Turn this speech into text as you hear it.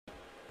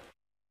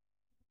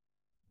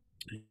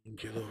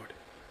Thank you, Lord.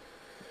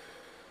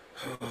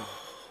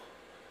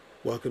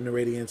 Welcome to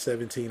Radiant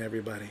 17,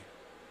 everybody.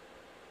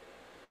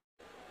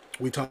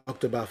 We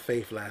talked about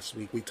faith last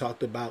week. We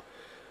talked about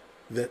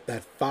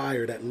that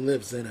fire that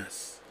lives in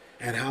us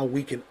and how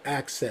we can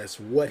access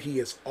what He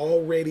has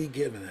already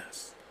given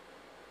us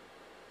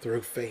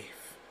through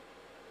faith.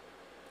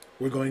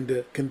 We're going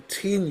to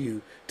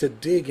continue to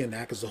dig in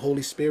that because the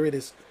Holy Spirit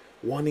is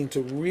wanting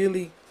to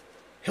really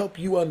help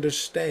you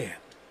understand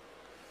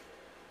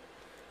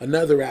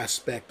another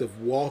aspect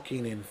of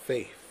walking in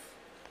faith.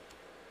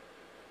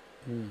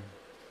 I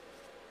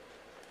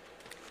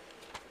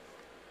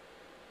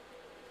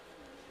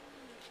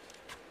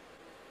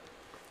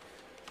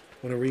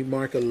want to read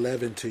Mark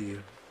 11 to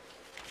you.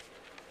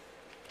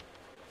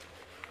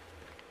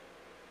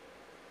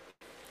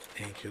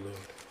 Thank you, Lord.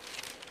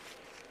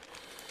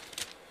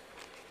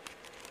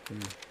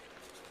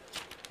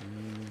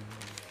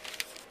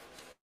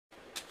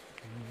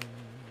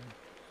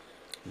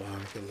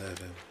 Mark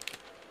 11.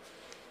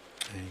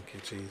 Thank you,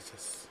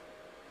 Jesus.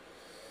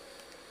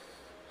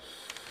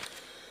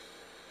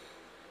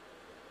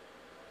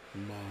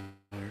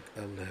 Mark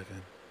 11.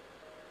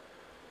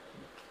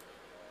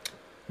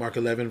 Mark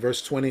 11,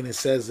 verse 20, and it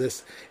says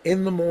this: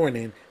 In the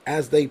morning,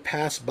 as they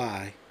passed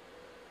by,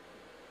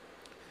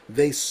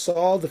 they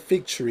saw the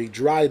fig tree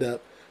dried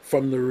up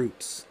from the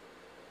roots.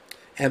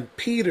 And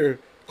Peter,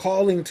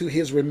 calling to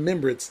his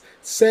remembrance,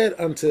 said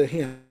unto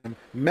him,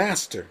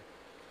 Master,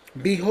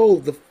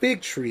 behold, the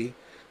fig tree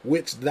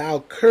which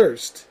thou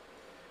cursed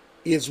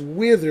is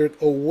withered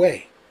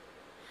away.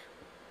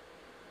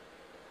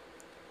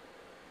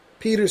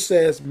 Peter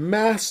says,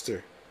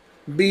 Master,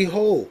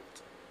 behold,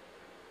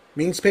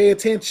 means pay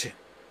attention.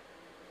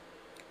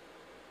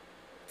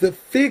 The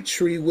fig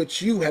tree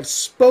which you have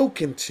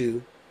spoken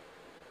to,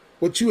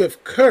 which you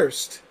have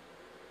cursed,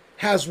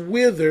 has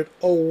withered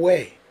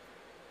away.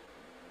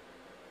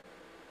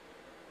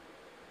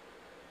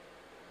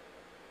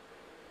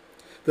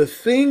 The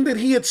thing that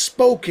he had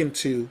spoken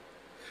to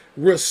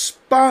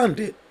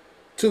responded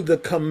to the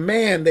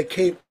command that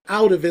came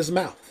out of his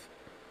mouth.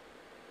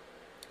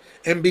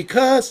 And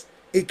because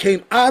it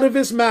came out of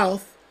his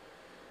mouth,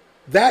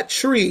 that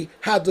tree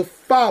had to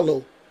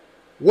follow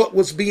what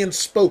was being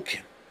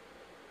spoken.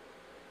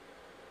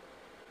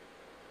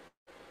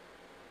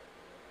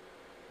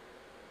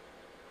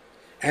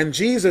 And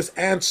Jesus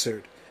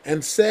answered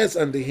and says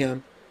unto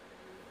him,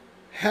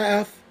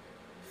 Have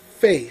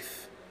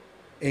faith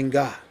in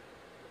God.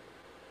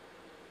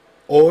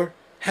 Or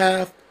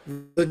have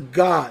the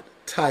God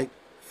type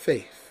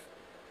faith.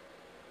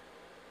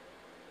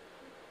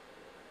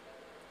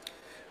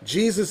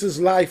 Jesus'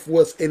 life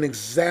was an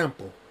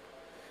example.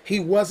 He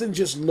wasn't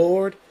just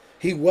Lord.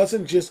 He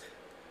wasn't just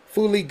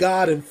fully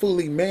God and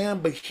fully man,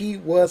 but he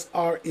was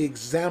our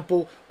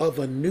example of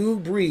a new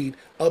breed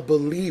of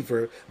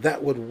believer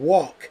that would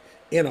walk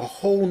in a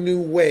whole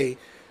new way,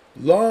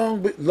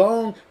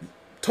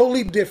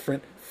 totally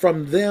different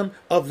from them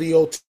of the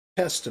Old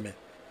Testament.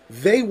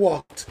 They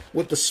walked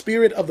with the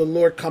Spirit of the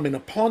Lord coming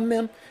upon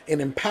them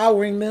and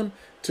empowering them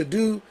to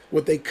do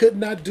what they could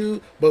not do,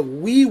 but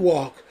we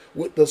walk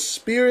with the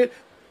Spirit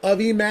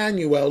of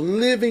Emmanuel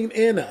living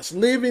in us,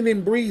 living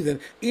and breathing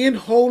in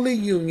holy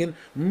union,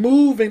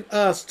 moving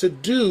us to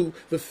do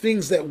the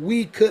things that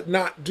we could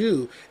not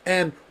do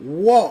and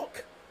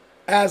walk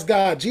as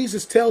God.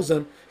 Jesus tells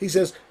them, he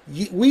says,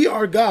 we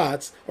are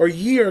gods, or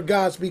ye are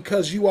gods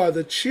because you are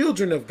the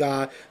children of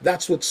God.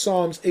 That's what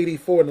Psalms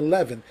 84 and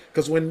 11,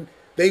 because when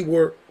they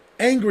were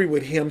angry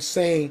with him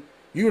saying,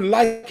 you're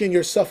liking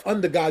yourself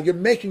unto God, you're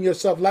making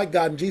yourself like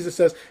God. And Jesus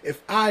says,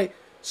 if I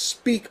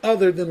speak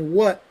other than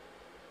who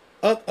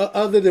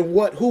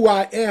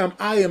I am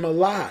a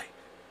lie.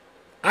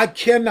 I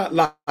cannot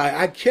lie.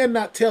 I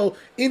cannot tell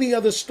any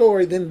other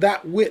story than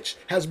that which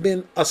has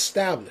been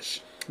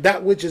established,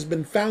 that which has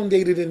been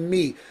founded in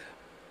me.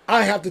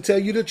 I have to tell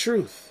you the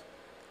truth.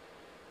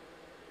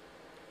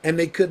 And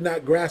they could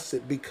not grasp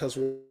it because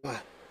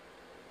why?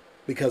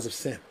 Because of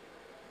sin.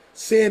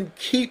 Sin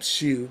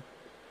keeps you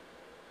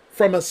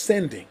from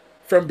ascending,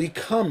 from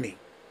becoming,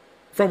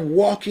 from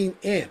walking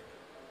in.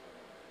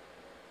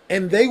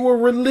 And they were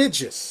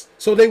religious.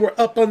 So they were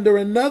up under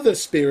another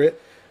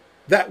spirit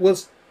that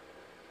was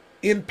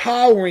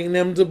empowering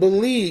them to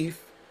believe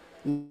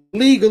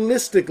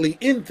legalistically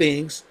in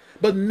things,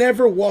 but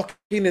never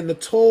walking in the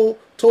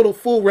total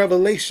full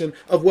revelation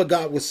of what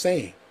God was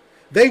saying.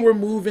 They were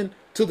moving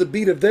to the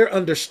beat of their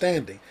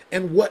understanding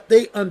and what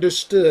they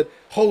understood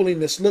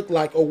holiness looked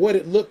like, or what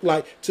it looked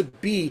like to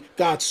be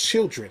God's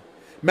children.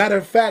 Matter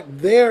of fact,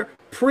 their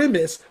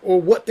premise,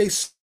 or what they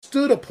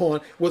stood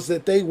upon, was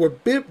that they were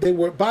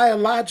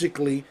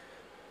biologically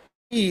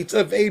seeds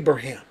of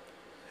Abraham.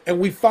 And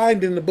we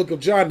find in the book of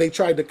John, they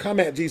tried to come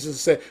at Jesus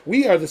and say,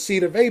 we are the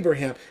seed of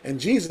Abraham. And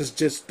Jesus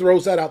just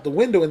throws that out the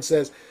window and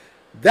says,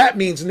 that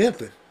means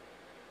nothing.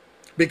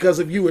 Because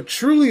if you were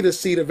truly the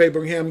seed of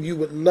Abraham, you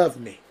would love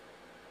me.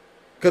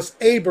 Because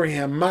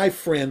Abraham, my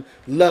friend,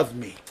 loved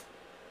me.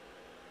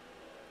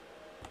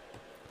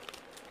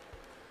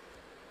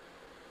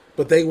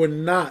 But they were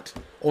not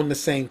on the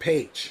same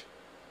page.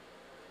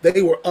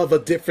 They were of a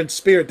different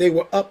spirit. They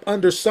were up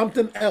under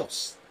something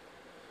else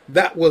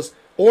that was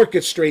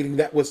orchestrating,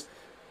 that was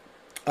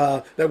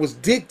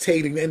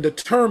dictating and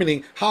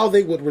determining how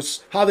they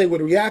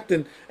would react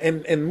and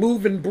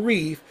move and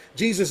breathe.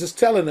 Jesus is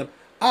telling them,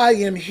 I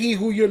am he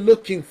who you're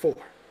looking for.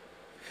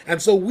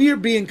 And so we're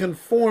being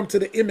conformed to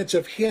the image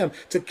of him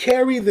to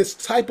carry this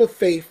type of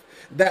faith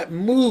that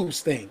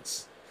moves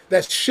things,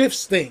 that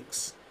shifts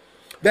things,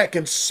 that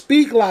can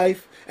speak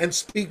life and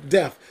speak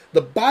death.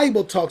 The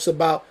Bible talks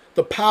about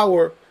the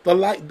power,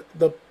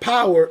 the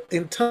power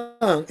in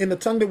the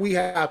tongue that we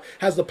have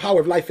has the power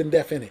of life and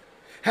death in it.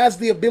 Has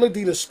the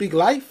ability to speak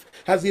life,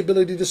 has the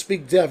ability to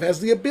speak death,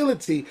 has the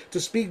ability to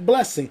speak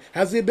blessing,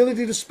 has the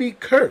ability to speak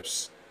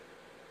curse,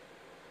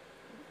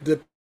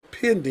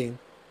 depending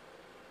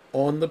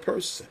on the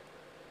person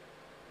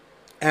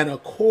and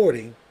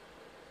according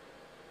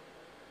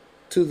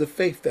to the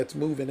faith that's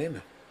moving in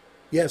them.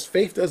 Yes,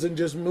 faith doesn't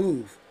just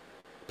move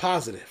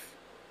positive.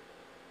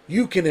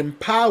 You can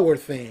empower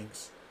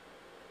things,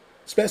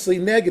 especially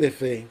negative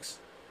things,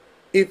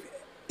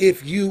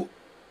 if you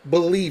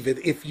believe it,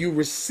 if you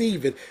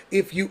receive it,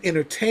 if you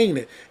entertain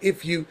it,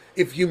 if you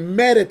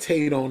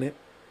meditate on it,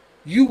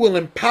 you will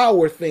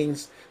empower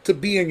things to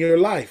be in your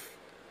life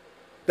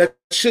that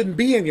shouldn't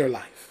be in your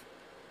life.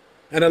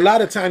 And a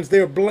lot of times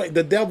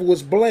the devil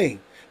is blamed.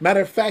 Matter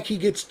of fact, he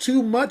gets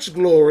too much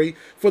glory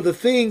for the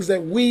things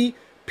that we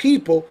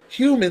people,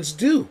 humans,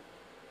 do.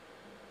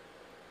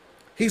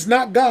 He's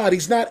not God.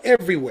 He's not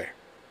everywhere.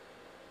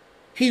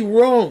 He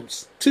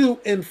roams to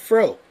and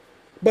fro,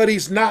 but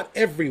he's not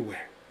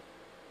everywhere.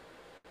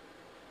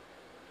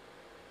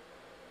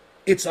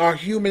 It's our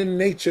human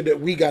nature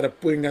that we got to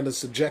bring under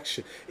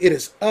subjection. It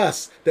is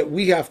us that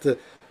we have to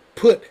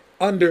put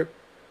under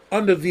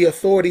the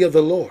authority of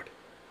the Lord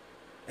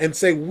and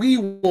say, we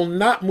will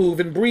not move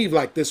and breathe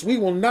like this. We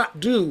will not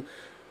do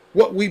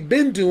what we've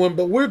been doing,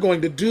 but we're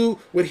going to do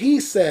what he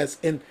says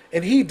and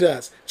he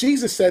does.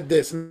 Jesus said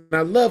this, and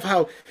I love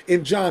how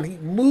in John he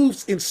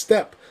moves in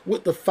step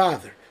with the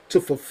Father to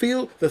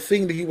fulfill the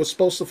thing that he was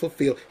supposed to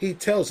fulfill. He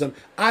tells him,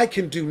 I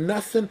can do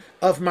nothing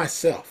of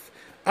myself.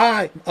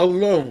 I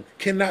alone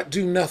cannot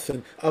do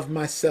nothing of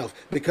myself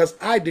because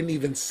I didn't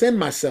even send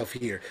myself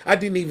here. I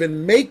didn't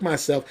even make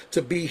myself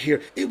to be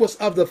here. It was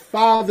of the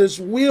Father's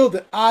will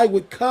that I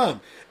would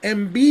come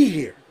and be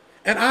here.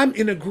 And I'm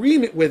in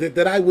agreement with it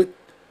that I would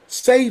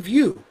save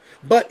you.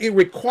 But it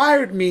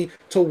required me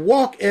to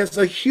walk as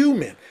a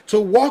human, to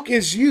walk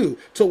as you,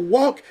 to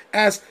walk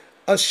as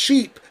a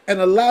sheep and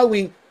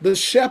allowing the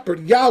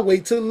shepherd, Yahweh,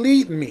 to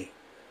lead me,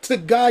 to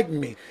guide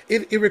me.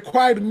 It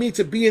required me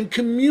to be in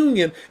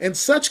communion, and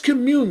such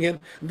communion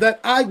that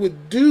I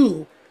would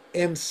do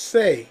and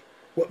say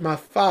what my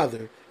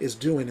Father is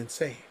doing and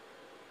saying.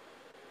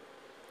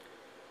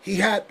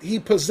 He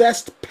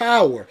possessed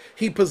power.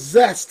 He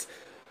possessed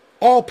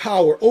all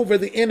power over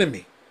the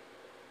enemy.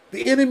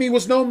 The enemy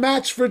was no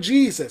match for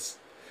Jesus,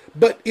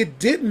 but it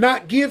did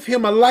not give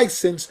him a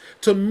license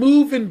to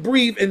move and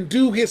breathe and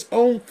do his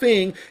own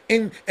thing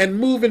and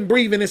move and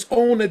breathe in his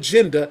own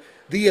agenda.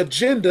 The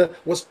agenda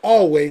was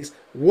always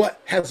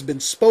what has been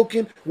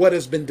spoken, what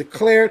has been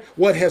declared,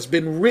 what has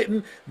been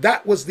written.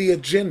 That was the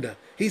agenda.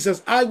 He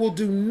says, I will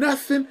do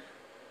nothing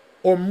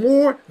or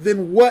more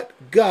than what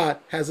God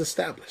has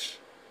established.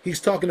 He's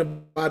talking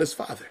about his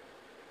Father.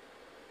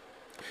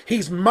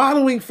 He's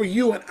modeling for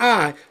you and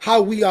I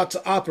how we ought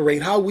to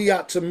operate, how we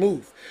ought to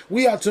move.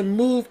 We ought to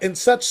move in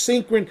such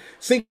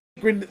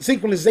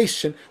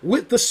synchronization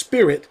with the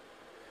Spirit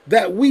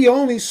that we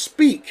only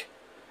speak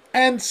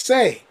and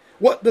say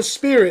what the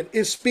Spirit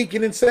is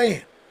speaking and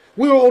saying.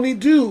 We'll only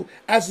do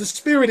as the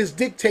Spirit is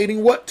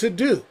dictating what to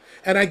do.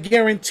 And I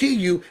guarantee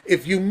you,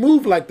 if you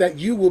move like that,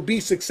 you will be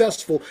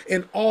successful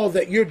in all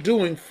that you're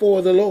doing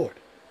for the Lord.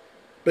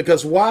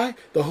 Because why?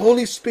 The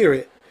Holy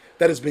Spirit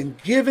that has been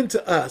given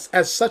to us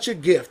as such a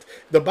gift.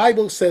 The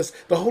Bible says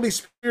the Holy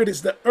Spirit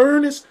is the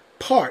earnest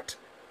part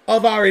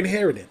of our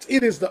inheritance.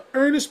 It is the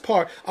earnest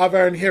part of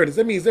our inheritance.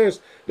 That means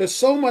there's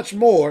so much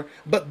more,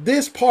 but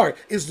this part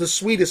is the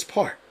sweetest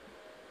part.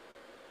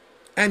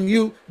 And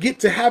you get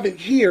to have it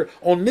here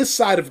on this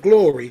side of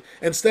glory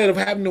instead of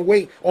having to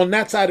wait on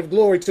that side of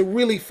glory to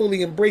really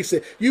fully embrace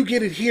it. You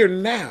get it here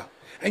now,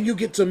 and you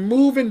get to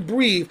move and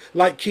breathe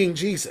like King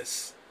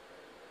Jesus.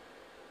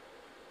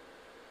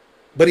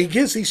 But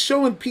he's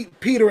showing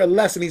Peter a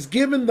lesson. He's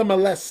given them a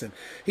lesson.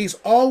 He's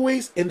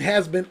always and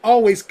has been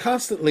always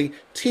constantly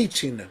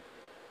teaching them,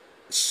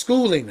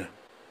 schooling them,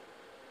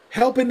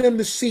 helping them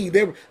to see.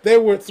 There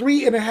were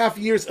 3.5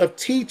 years of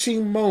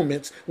teaching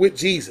moments with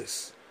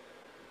Jesus.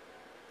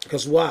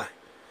 Because why?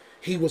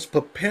 He was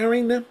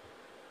preparing them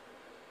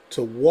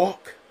to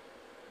walk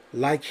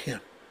like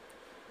him.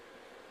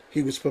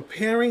 He was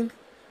preparing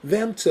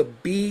them to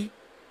be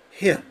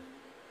him.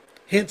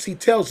 Hence he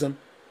tells them,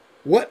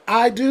 what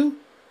I do,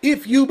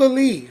 if you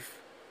believe,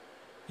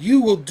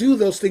 you will do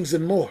those things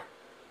and more.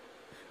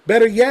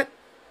 Better yet,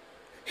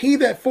 he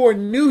that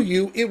foreknew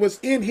you, it was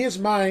in his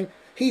mind,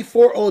 he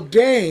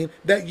foreordained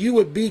that you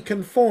would be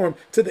conformed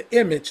to the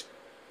image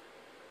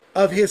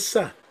of his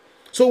Son.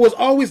 So it was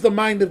always the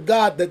mind of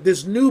God that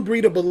this new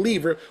breed of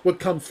believer would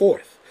come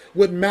forth,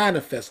 would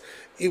manifest.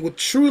 It would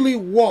truly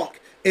walk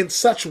in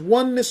such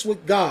oneness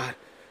with God,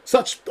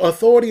 such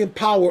authority and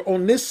power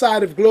on this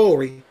side of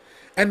glory,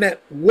 and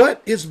that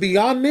what is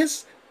beyond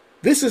this,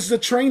 this is the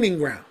training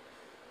ground.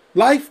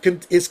 Life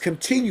is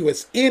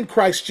continuous in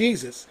Christ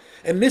Jesus,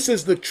 and this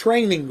is the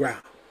training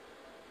ground.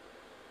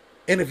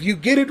 And if you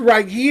get it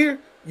right here,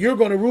 you're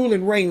going to rule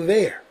and reign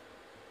there.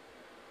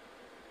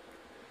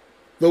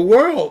 The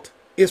world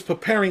is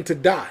preparing to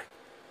die.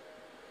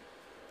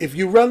 If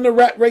you run the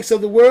rat race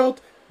of the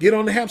world, get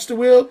on the hamster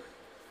wheel,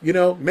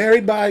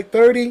 married by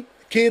 30,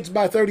 kids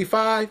by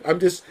 35, I'm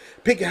just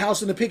picket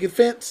house and a picket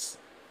fence,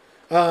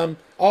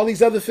 all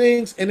these other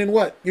things, and then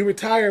what? You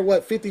retire,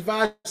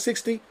 55,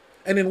 60,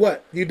 and then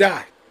what? You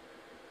die.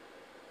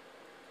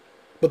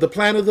 But the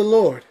plan of the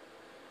Lord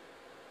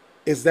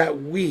is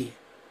that we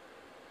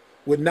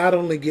would not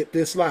only get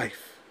this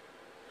life,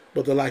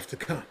 but the life to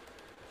come.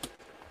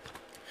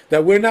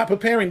 That we're not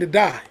preparing to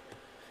die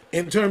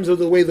in terms of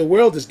the way the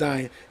world is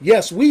dying.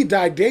 Yes, we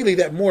die daily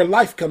that more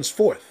life comes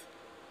forth.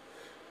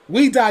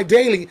 We die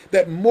daily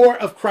that more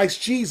of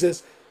Christ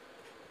Jesus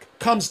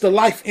comes to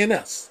life in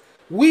us.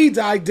 We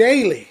die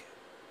daily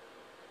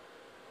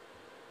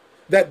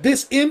that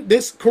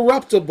this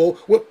corruptible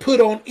would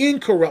put on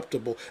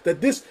incorruptible,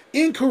 that this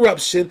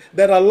incorruption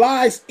that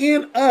lies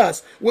in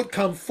us would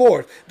come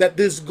forth, that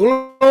this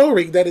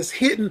glory that is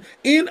hidden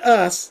in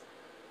us,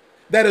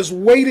 that is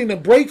waiting to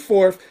break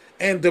forth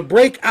and to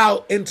break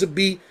out and to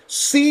be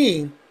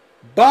seen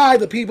by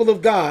the people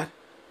of God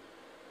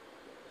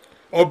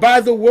or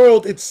by the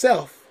world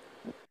itself.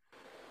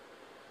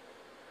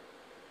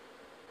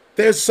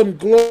 There's some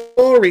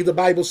glory, the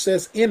Bible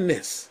says, in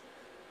this.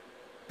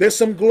 There's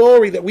some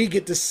glory that we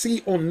get to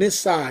see on this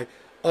side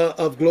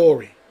of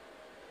glory.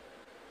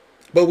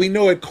 But we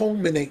know it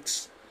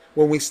culminates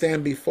when we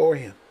stand before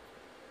him.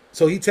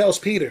 So he tells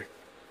Peter,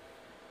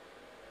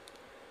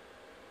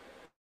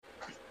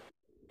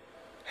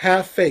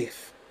 have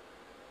faith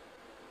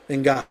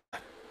in God.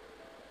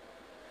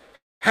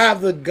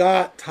 Have the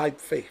God-type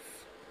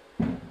faith.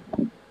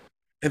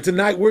 And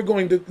tonight we're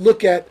going to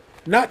look at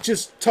not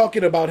just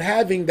talking about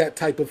having that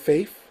type of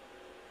faith,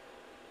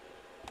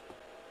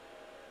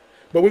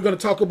 but we're going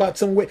to talk about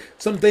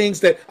some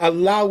things that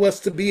allow us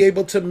to be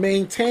able to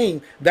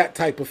maintain that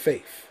type of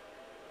faith.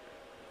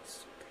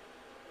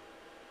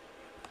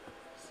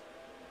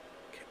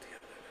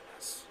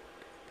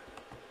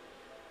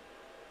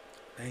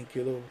 Thank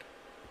you, Lord.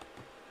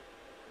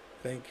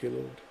 Thank you,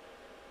 Lord.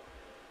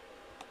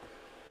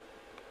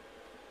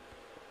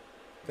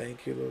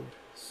 Thank you, Lord.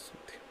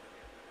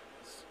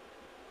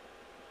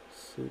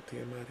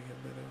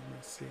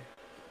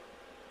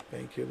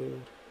 Thank you,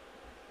 Lord.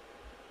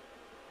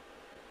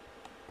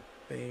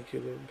 Thank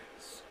you, Lord.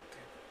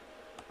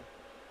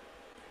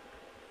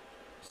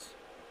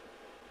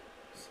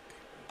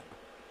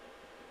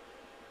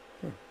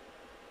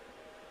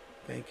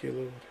 Thank you,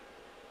 Lord.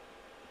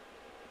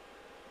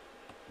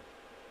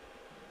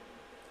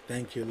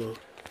 Thank you, Lord.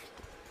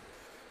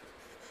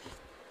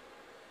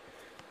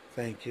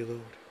 Thank you,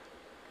 Lord.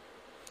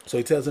 So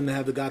he tells them to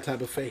have the God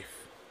type of faith.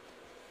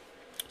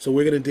 So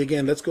we're going to dig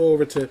in. Let's go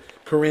over to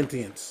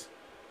Corinthians.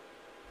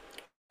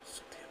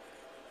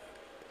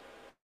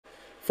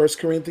 1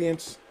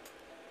 Corinthians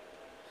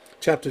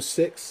chapter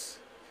 6,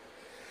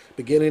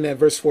 beginning at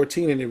verse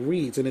 14, and it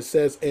reads, and it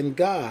says, and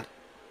God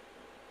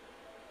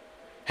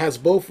has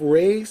both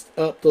raised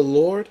up the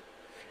Lord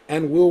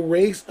and will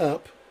raise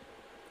up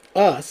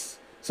us,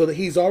 so that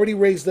he's already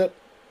raised up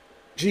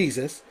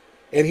Jesus,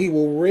 and he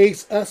will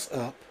raise us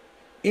up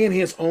in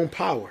his own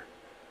power.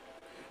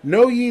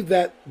 Know ye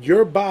that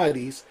your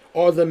bodies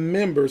are the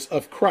members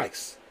of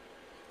Christ.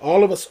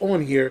 All of us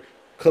on here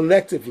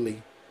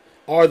collectively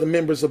are the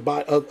members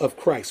of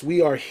Christ.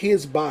 We are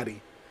his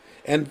body.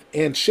 And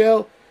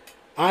shall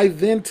I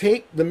then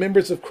take the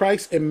members of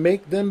Christ and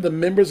make them the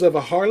members of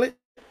a harlot?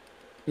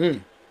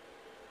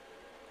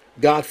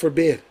 God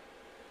forbid.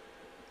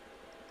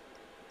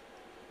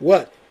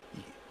 What?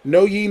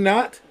 Know ye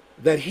not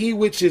that he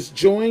which is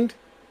joined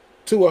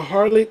to a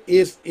harlot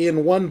is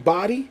in one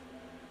body?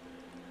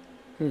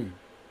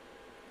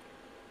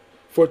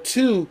 For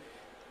two,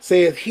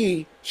 saith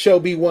he, shall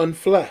be one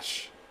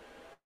flesh.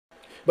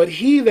 But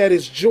he that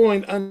is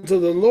joined unto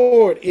the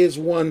Lord is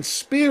one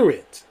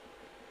spirit.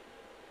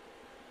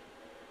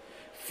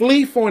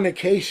 Flee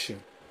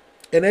fornication,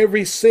 and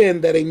every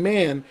sin that a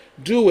man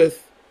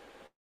doeth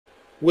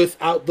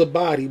without the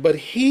body. But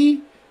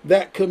he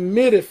that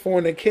committeth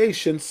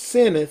fornication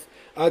sinneth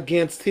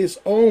against his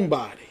own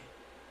body.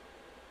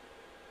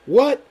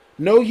 What?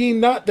 Know ye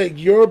not that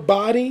your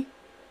body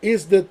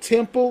is the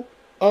temple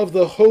of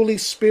the Holy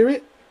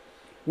Spirit,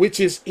 which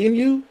is in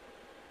you,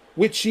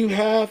 which you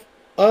have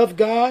of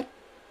God?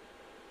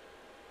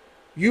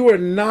 You are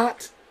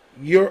not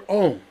your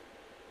own,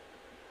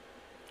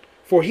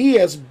 for he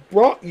has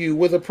brought you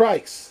with a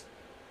price.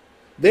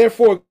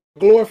 Therefore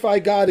glorify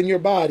God in your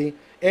body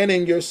and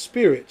in your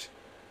spirit,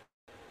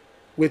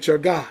 which are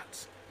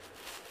God's.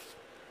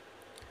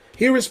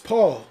 Here is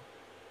Paul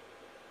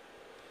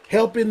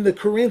helping the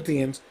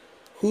Corinthians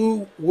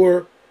who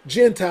were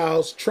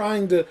Gentiles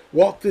trying to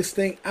walk this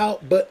thing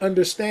out, but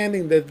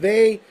understanding that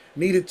they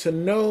needed to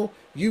know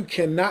you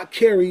cannot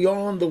carry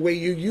on the way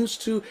you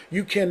used to.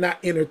 You cannot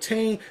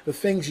entertain the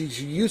things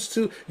you used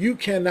to. You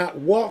cannot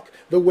walk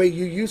the way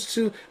you used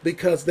to,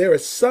 because there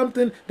is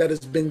something that has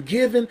been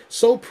given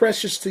so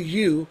precious to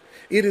you.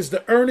 It is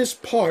the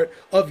earnest part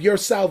of your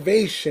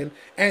salvation,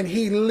 and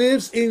he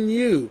lives in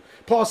you.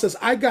 Paul says,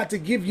 I got to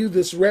give you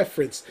this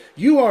reference.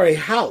 You are a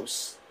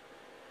house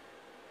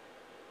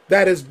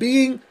that is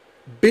being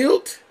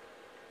built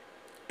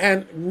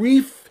and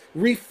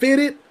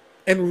refitted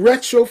and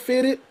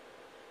retrofitted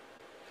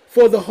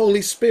for the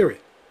Holy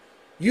Spirit.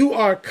 You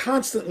are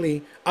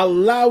constantly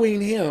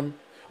allowing him,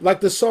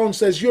 like the song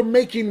says, you're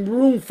making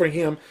room for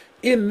him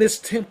in this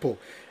temple.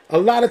 A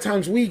lot of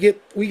times we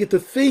get to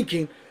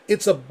thinking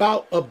it's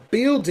about a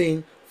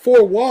building,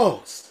 four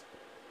walls.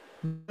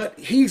 But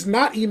he's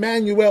not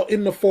Emmanuel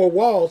in the four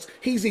walls.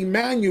 He's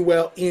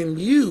Emmanuel in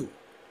you.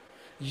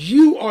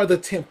 You are the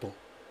temple.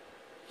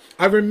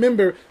 I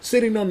remember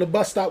sitting on the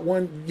bus stop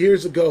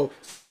years ago,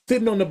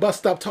 sitting on the bus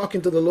stop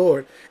talking to the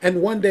Lord.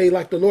 And one day,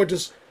 like, the Lord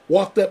just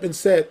walked up and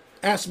said,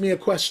 asked me a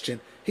question.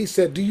 He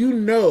said, do you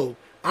know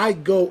I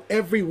go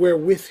everywhere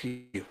with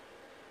you?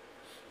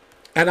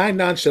 And I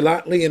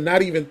nonchalantly, and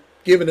not even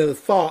giving it a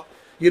thought,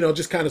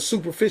 just kind of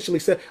superficially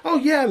said, oh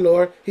yeah,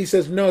 Lord. He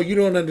says, no, you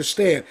don't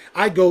understand.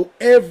 I go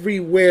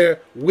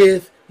everywhere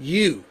with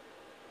you.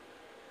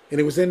 And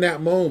it was in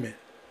that moment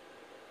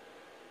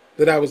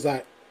that I was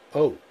like,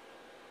 oh,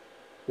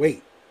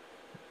 wait,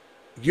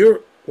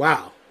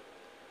 wow.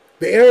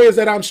 The areas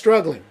that I'm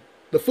struggling,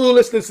 the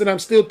foolishness that I'm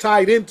still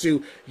tied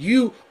into,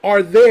 you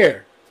are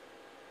there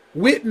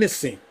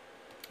witnessing,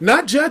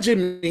 not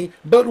judging me,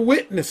 but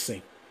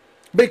witnessing,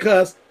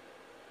 because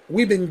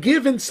we've been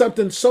given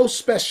something so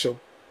special.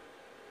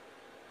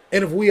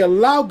 And if we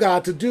allow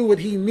God to do what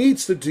he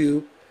needs to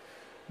do,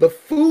 the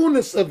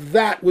fullness of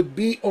that would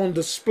be on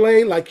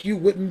display like you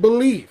wouldn't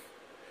believe.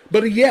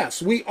 But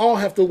yes, we all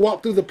have to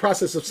walk through the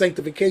process of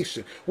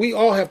sanctification. We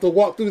all have to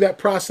walk through that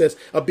process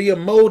of being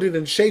molded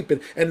and shaped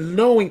and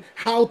knowing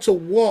how to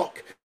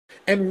walk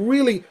and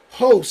really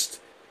host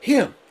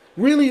him.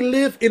 Really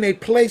live in a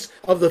place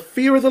of the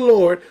fear of the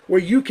Lord, where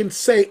you can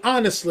say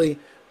honestly,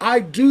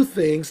 I do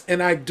things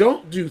and I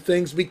don't do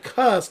things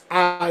because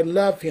I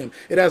love him.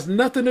 It has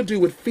nothing to do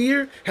with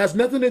fear, has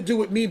nothing to do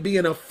with me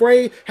being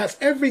afraid, has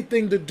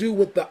everything to do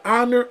with the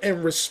honor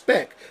and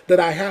respect that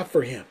I have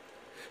for him.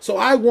 So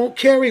I won't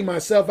carry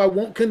myself, I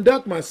won't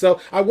conduct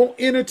myself, I won't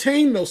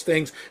entertain those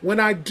things. When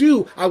I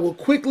do, I will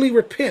quickly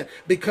repent,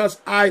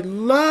 because I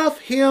love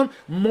him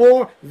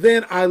more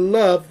than I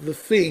love the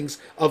things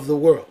of the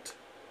world.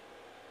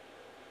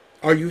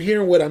 Are you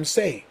hearing what I'm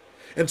saying?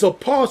 And so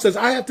Paul says,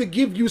 I have to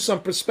give you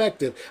some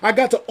perspective. I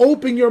got to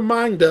open your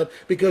mind up,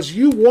 because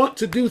you want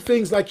to do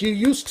things like you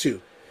used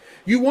to.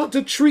 You want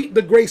to treat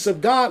the grace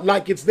of God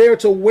like it's there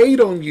to wait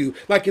on you,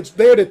 like it's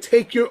there to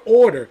take your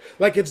order,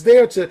 like it's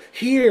there to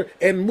hear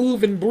and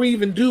move and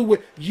breathe and do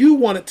what you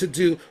want it to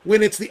do,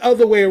 when it's the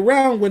other way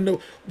around, when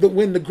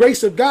the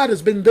grace of God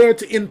has been there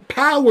to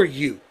empower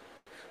you,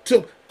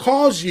 to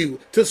cause you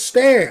to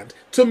stand,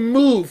 to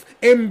move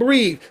and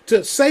breathe,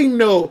 to say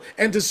no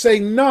and to say,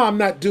 no, I'm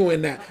not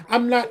doing that.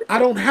 I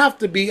don't have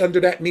to be under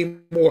that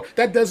anymore.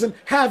 That doesn't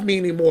have me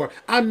anymore.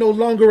 I'm no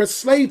longer a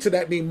slave to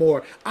that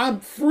anymore. I'm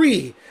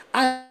free.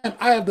 I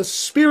have the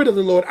Spirit of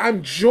the Lord.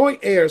 I'm joint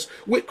heirs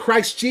with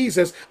Christ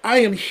Jesus. I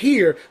am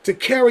here to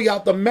carry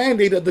out the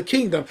mandate of the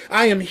kingdom.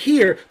 I am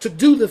here to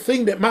do the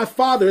thing that my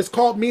Father has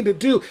called me to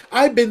do.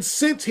 I've been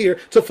sent here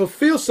to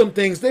fulfill some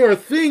things. There are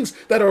things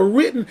that are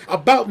written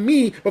about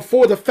me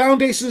before the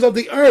foundations of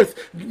the earth.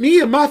 Me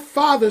and my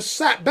Father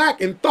sat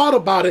back and thought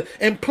about it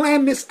and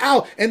planned this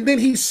out. And then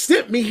he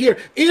sent me here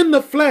in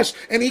the flesh,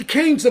 and he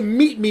came to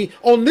meet me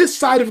on this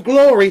side of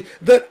glory,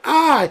 that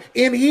I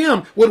in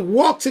him would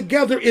walk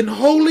together in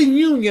holy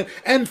union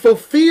and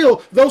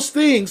fulfill those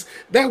things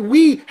that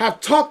we have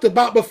talked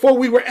about before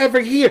we were ever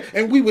here.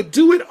 And we would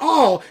do it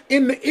all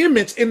in the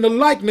image, in the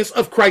likeness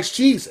of Christ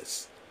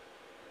Jesus.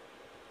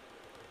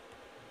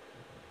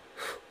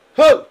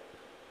 Ho!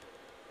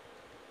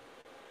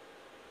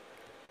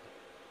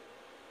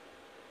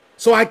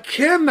 So I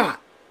cannot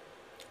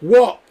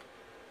walk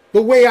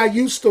the way I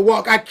used to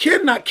walk. I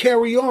cannot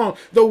carry on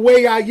the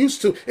way I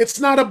used to. It's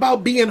not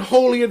about being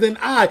holier than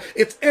I.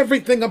 It's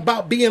everything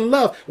about being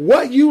loved.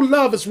 What you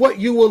love is what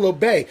you will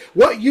obey.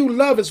 What you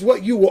love is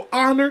what you will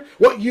honor.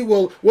 What you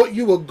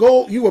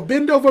will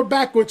bend over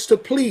backwards to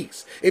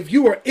please. If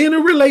you are in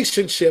a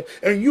relationship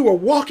and you are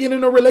walking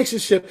in a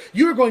relationship,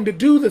 you're going to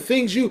do the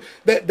things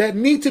that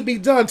need to be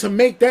done to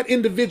make that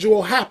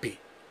individual happy.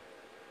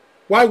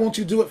 Why won't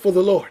you do it for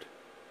the Lord?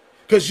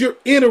 because you're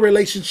in a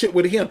relationship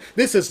with him.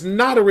 This is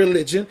not a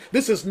religion.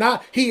 This is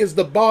not, he is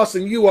the boss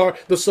and you are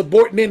the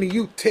subordinate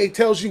and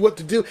tells you what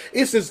to do.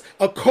 This is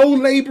a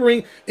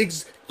co-laboring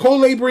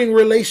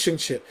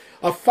relationship.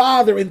 A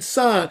father and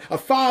son, a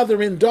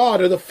father and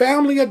daughter, the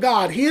family of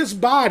God, his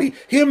body,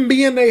 him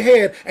being the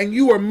head, and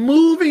you are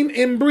moving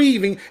and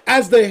breathing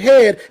as the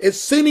head is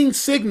sending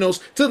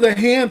signals to the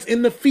hands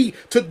and the feet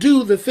to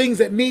do the things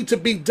that need to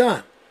be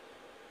done.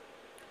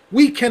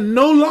 We can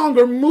no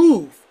longer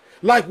move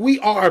like we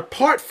are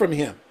apart from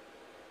him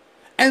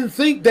and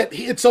think that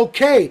it's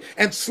okay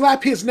and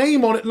slap his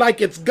name on it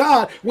like it's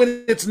God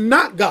when it's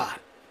not God.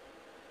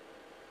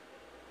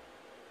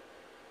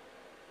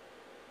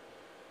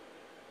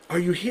 Are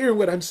you hearing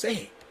what I'm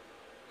saying?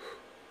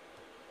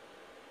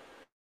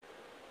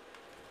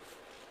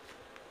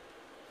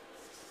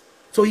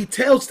 So he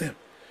tells them,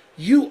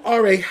 you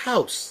are a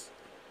house.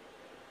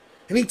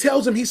 And he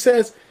tells them, he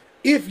says,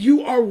 if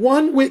you are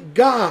one with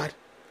God,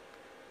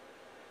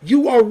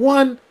 you are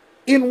one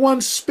in one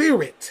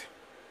spirit.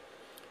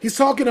 He's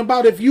talking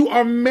about if you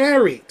are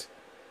married,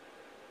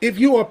 if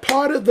you are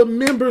part of the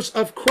members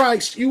of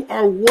Christ, you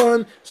are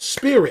one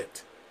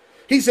spirit.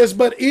 He says,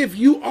 but if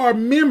you are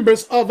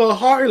members of a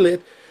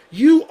harlot,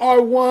 you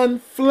are one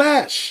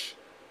flesh.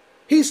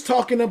 He's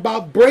talking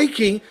about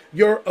breaking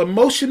your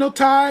emotional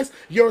ties,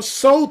 your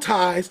soul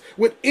ties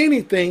with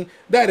anything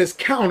that is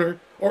counter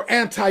or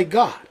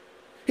anti-God.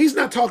 He's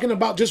not talking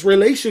about just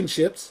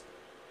relationships.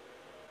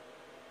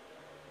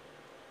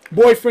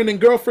 Boyfriend and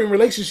girlfriend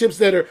relationships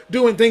that are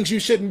doing things you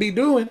shouldn't be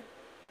doing.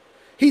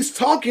 He's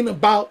talking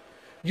about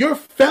your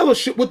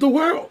fellowship with the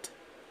world.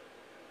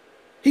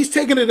 He's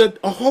taking it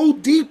a whole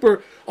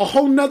deeper, a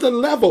whole nother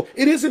level.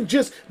 It isn't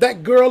just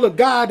that girl or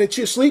guy that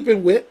you're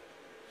sleeping with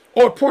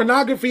or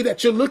pornography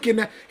that you're looking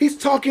at. He's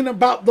talking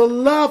about the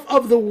love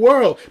of the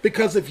world,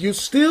 because if you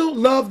still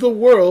love the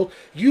world,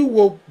 you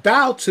will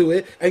bow to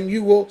it and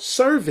you will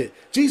serve it.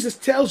 Jesus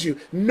tells you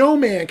no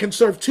man can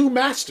serve two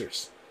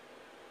masters.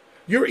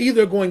 You're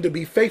either going to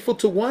be faithful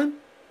to one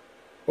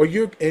or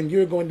you're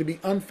going to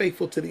be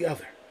unfaithful to the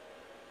other.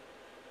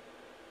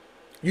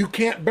 You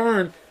can't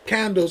burn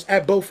candles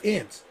at both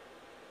ends.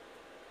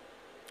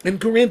 In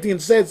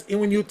Corinthians says, and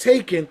when you're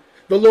taking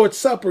the Lord's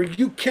Supper,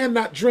 you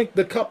cannot drink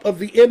the cup of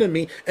the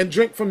enemy and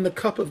drink from the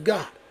cup of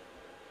God.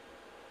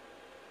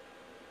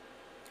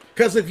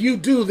 Because if you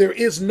do, there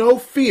is no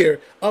fear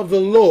of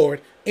the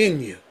Lord in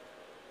you.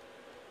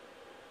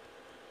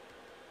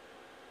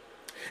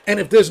 And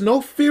if there's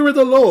no fear of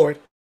the Lord,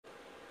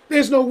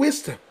 there's no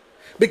wisdom.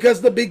 Because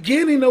the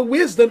beginning of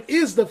wisdom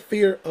is the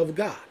fear of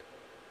God.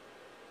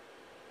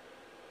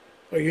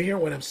 Are you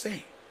hearing what I'm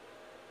saying?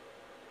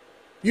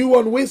 You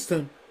want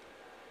wisdom,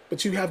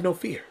 but you have no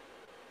fear.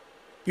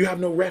 You have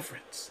no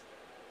reverence.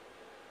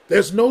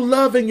 There's no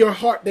love in your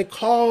heart that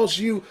calls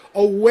you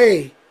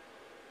away,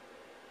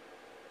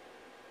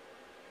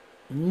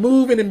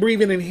 moving and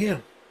breathing in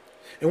him.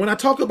 And when I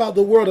talk about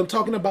the world, I'm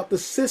talking about the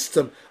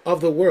system of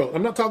the world.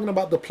 I'm not talking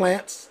about the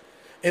plants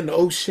and the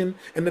ocean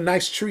and the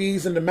nice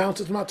trees and the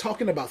mountains. I'm not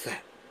talking about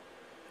that.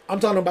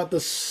 I'm talking about the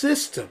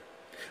system,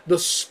 the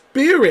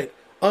spirit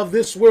of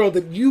this world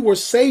that you were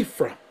saved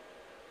from,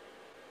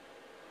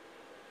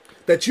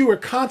 that you are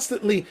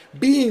constantly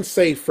being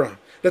saved from,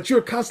 that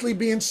you're constantly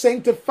being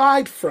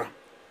sanctified from.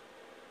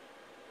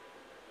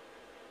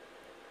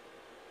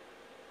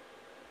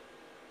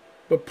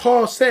 But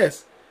Paul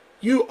says,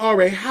 you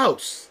are a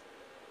house.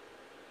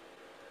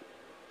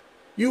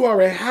 You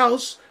are a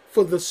house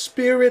for the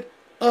Spirit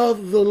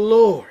of the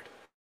Lord.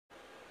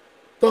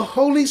 The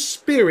Holy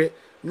Spirit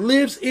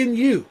lives in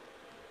you.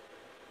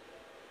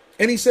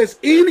 And he says,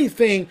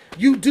 anything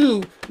you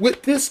do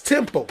with this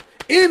temple,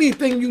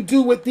 anything you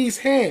do with these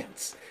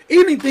hands,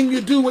 anything you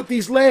do with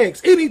these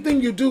legs,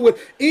 anything you do with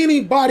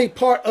any body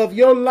part of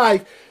your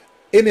life,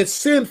 and it's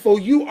sinful,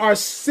 you are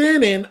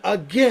sinning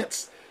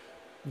against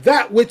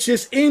that which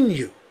is in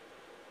you.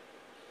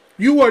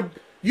 You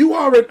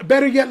are,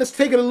 better yet, let's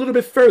take it a little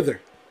bit further.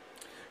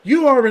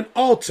 You are an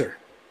altar.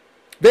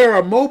 There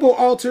are mobile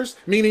altars,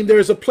 meaning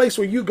there's a place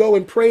where you go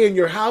and pray in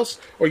your house,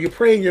 or you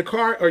pray in your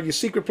car, or your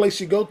secret place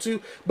you go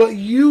to. But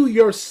you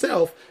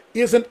yourself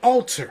is an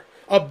altar,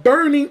 a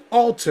burning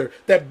altar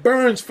that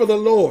burns for the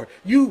Lord.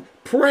 You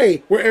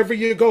pray wherever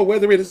you go,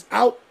 whether it is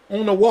out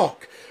on a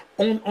walk,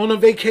 on a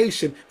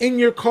vacation, in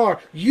your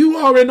car. You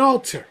are an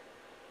altar.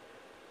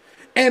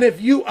 And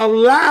if you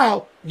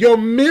allow your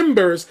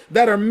members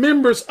that are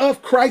members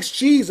of Christ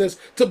Jesus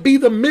to be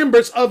the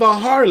members of a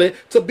harlot,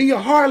 to be a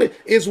harlot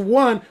is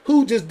one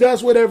who just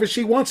does whatever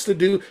she wants to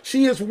do.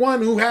 She is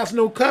one who has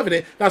no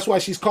covenant. That's why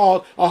she's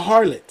called a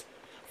harlot.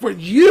 For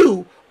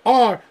you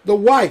are the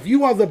wife.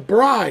 You are the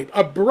bride.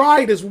 A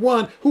bride is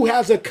one who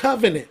has a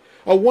covenant.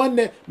 A one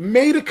that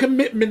made a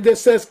commitment that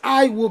says,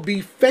 I will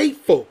be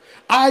faithful.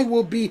 I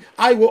will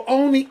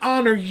only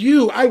honor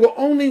you. I will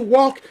only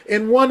walk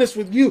in oneness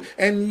with you,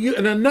 and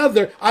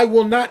another I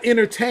will not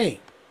entertain.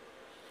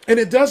 And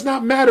it does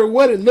not matter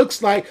what it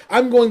looks like.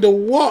 I'm going to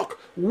walk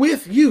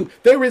with you.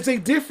 There is a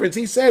difference.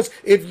 He says,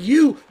 if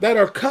you that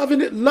are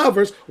covenant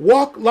lovers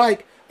walk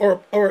like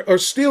or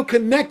still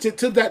connected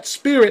to that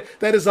spirit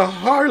that is a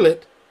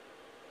harlot,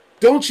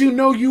 don't you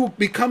know you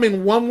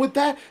becoming one with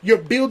that? You're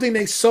building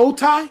a soul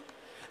tie.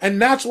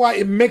 And that's why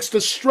it makes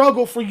the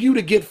struggle for you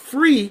to get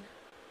free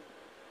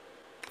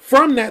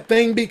from that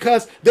thing,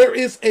 because there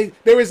is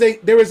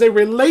a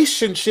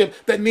relationship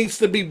that needs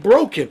to be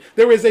broken.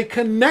 There is a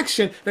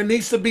connection that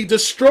needs to be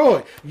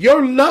destroyed.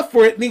 Your love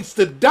for it needs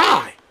to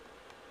die.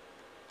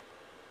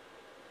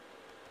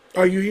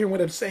 Are you hearing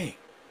what I'm saying?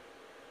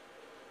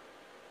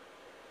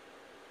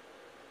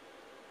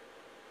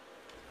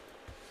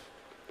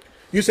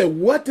 You say,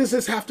 what does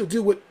this have to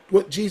do with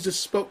what Jesus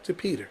spoke to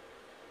Peter?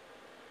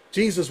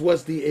 Jesus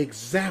was the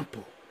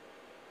example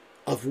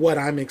of what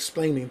I'm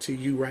explaining to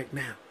you right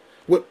now.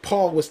 What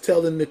Paul was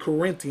telling the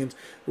Corinthians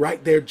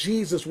right there,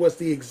 Jesus was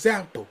the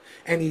example.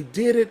 And he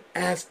did it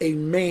as a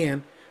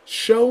man,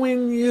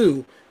 showing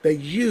you that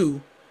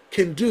you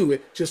can do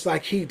it just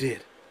like he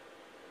did.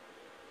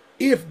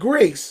 If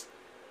grace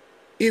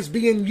is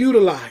being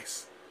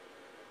utilized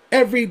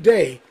every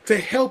day to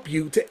help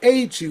you, to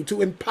aid you,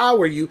 to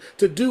empower you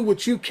to do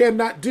what you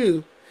cannot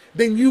do,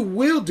 then you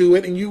will do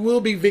it and you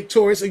will be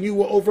victorious and you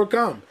will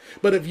overcome.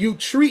 But if you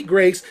treat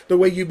grace the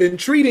way you've been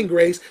treating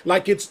grace,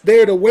 like it's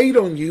there to wait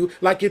on you,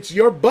 like it's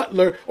your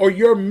butler or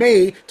your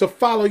maid to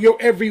follow your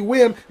every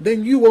whim,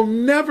 then you will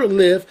never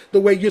live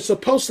the way you're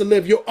supposed to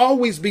live. You'll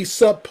always be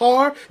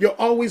subpar. You'll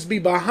always be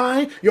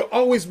behind. You'll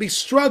always be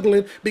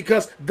struggling,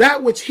 because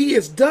that which he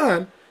has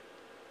done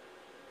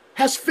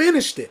has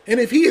finished it. And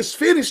if he has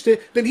finished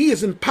it, then he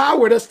has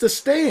empowered us to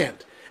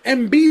stand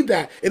and be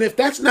that. And if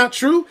that's not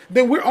true,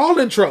 then we're all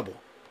in trouble.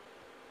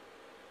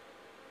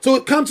 So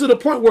it comes to the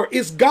point where,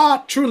 is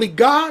God truly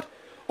God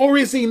or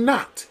is he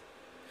not?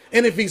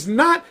 And if he's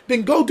not,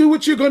 then go do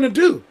what you're going to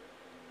do.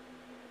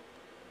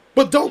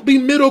 But don't be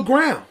middle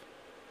ground.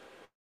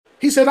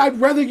 He said,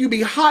 I'd rather you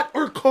be hot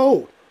or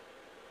cold.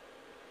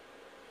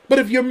 But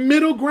if you're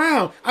middle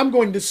ground, I'm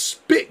going to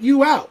spit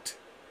you out.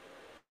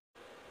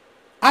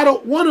 I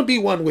don't want to be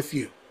one with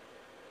you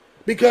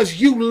because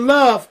you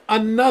love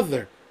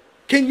another.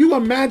 Can you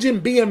imagine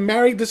being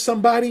married to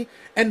somebody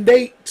and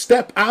they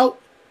step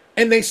out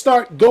and they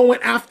start going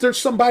after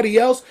somebody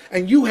else,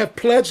 and you have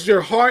pledged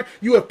your heart,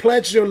 you have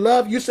pledged your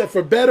love, you said,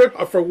 for better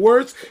or for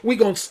worse, we're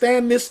going to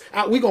stand this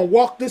out, we're going to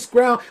walk this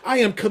ground. I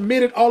am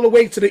committed all the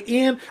way to the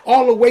end,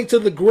 all the way to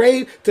the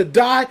grave, to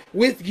die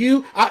with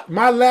you.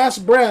 My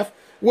last breath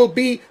will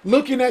be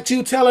looking at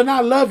you, telling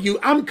I love you.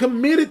 I'm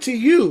committed to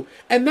you.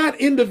 And that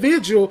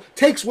individual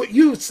takes what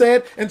you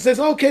said and says,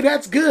 okay,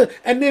 that's good,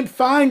 and then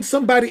finds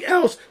somebody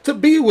else to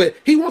be with.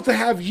 He wants to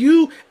have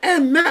you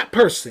and that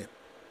person.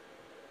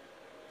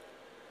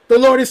 The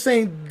Lord is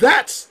saying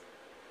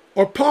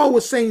Paul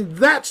was saying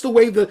that's the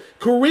way the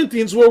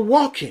Corinthians were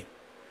walking.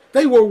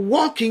 They were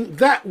walking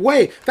that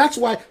way. That's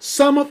why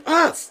some of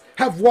us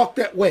have walked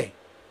that way.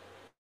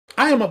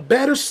 I am a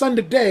better son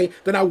today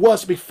than I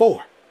was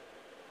before.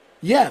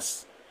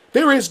 Yes,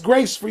 there is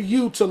grace for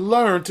you to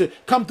learn, to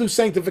come through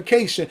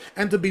sanctification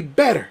and to be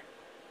better.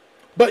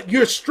 But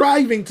you're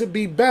striving to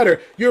be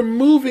better. You're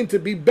moving to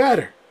be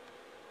better.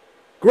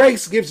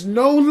 Grace gives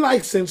no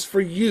license for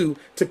you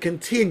to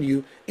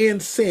continue in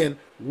sin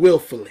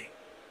willfully.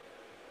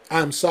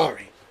 I'm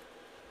sorry.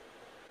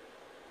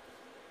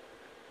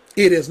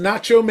 It is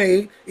not your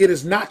maid, it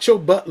is not your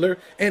butler,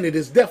 and it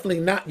is definitely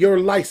not your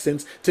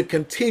license to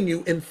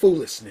continue in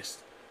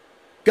foolishness.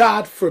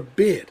 God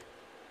forbid.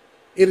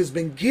 It has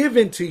been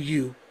given to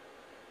you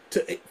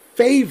to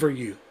favor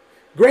you.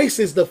 Grace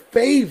is the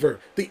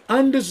favor, the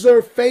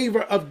undeserved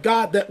favor of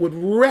God that would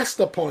rest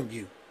upon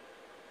you,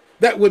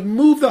 that would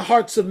move the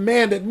hearts of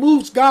man, that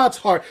moves God's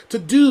heart to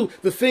do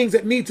the things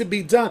that need to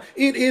be done.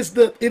 It is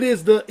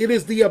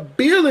the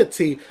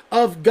ability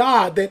of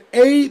God that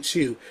aids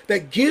you,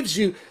 that gives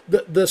you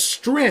the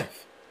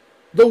strength,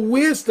 the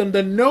wisdom,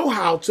 the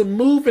know-how to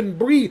move and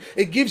breathe.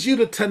 It gives you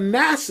the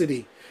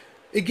tenacity.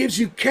 It gives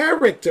you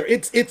character.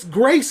 It's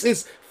grace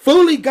is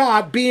fully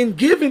God being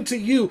given to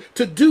you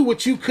to do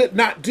what you could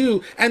not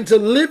do and to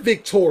live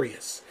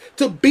victorious,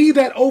 to be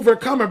that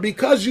overcomer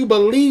because you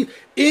believe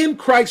in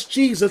Christ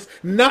Jesus,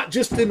 not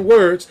just in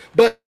words,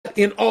 but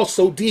in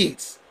also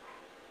deeds.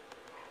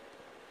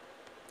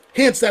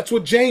 Hence, that's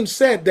what James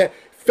said, that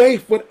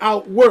faith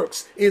without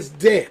works is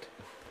dead.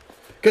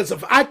 Because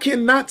if I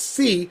cannot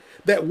see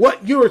that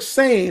what you're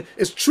saying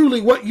is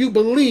truly what you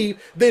believe,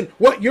 then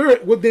what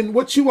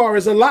you are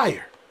is a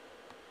liar.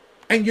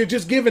 And you're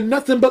just giving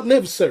nothing but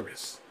lip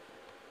service.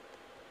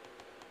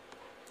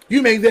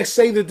 You may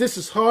say that this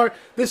is hard.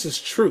 This is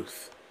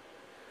truth.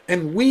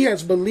 And we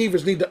as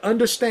believers need to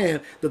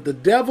understand that the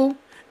devil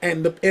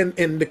and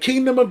the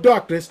kingdom of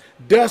darkness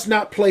does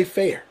not play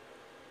fair.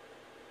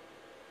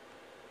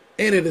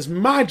 And it is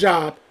my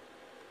job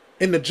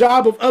and the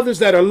job of others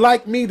that are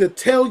like me to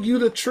tell you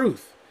the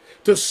truth,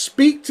 to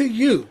speak to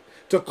you,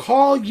 to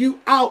call you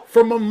out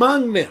from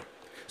among them,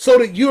 so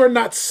that you are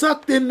not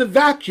sucked in the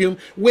vacuum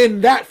when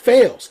that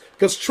fails.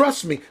 Because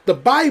trust me, the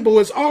Bible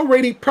has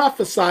already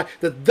prophesied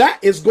that that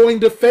is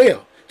going to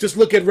fail. Just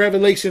look at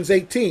Revelations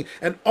 18.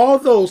 And all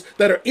those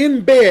that are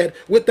in bed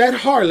with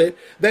that harlot,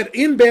 that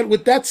in bed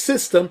with that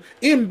system,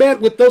 in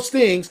bed with those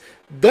things,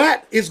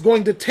 that is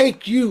going to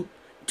take you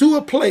to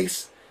a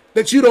place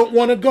that you don't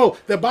want to go.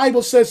 The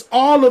Bible says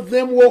all of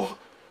them will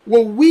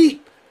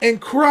weep and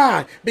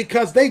cry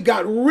because they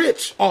got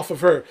rich off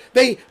of her.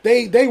 They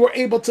were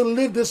able to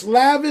live this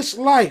lavish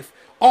life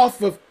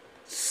off of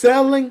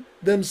selling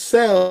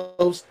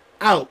themselves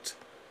out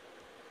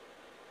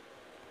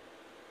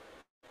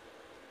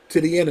to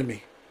the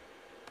enemy.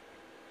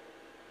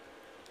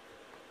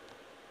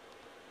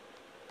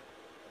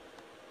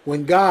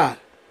 When God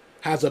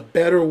has a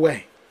better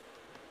way.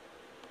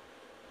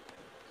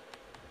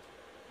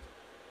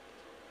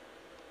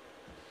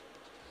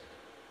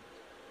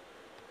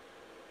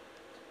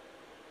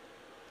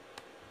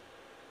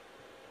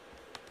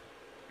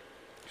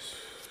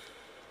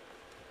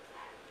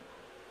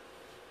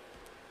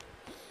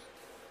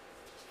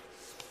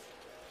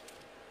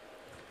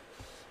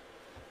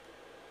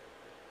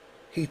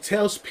 He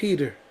tells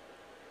Peter,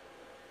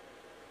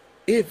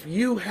 if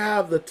you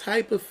have the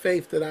type of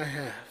faith that I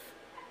have,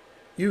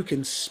 you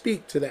can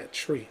speak to that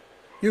tree.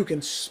 You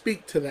can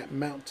speak to that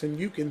mountain.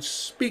 You can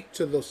speak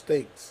to those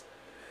things.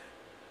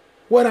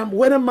 What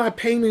am I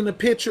painting the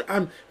picture?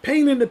 I'm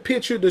painting the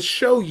picture to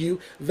show you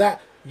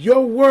that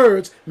your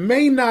words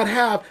may not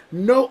have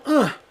no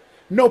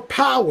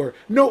power,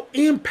 no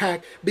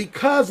impact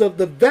because of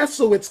the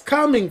vessel it's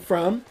coming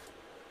from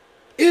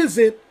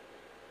isn't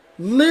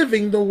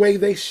living the way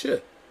they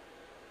should.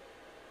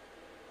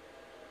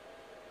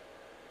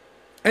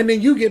 And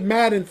then you get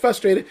mad and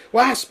frustrated.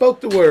 Well, I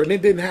spoke the word and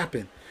it didn't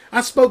happen.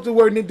 I spoke the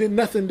word and it did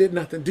nothing.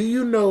 Do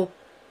you know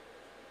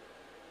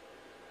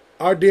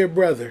our dear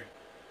brother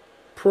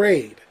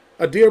prayed?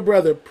 A dear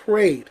brother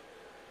prayed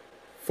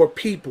for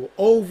people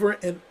over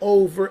and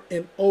over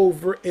and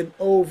over and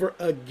over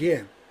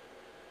again.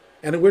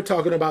 And we're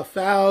talking about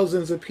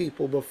thousands of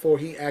people before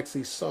he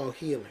actually saw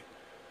healing.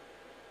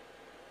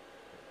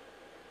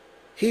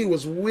 He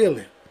was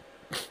willing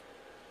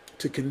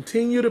to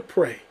continue to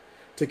pray,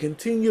 to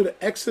continue to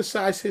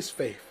exercise his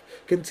faith,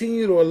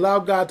 continue to allow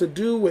God to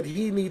do what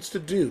he needs to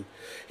do.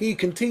 He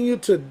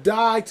continued to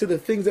die to the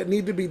things that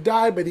need to be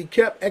died, but he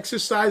kept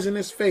exercising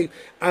his faith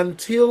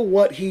until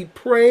what he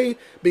prayed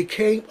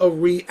became a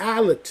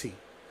reality.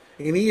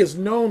 And he is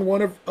known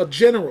one of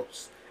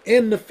generals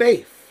in the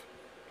faith.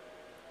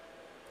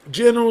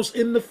 Generals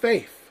in the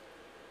faith.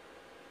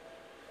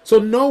 So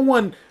no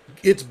one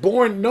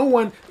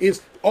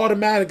is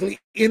automatically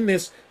in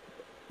this.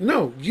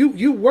 No,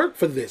 you work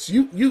for this.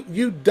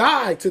 You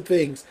die to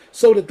things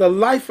so that the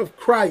life of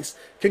Christ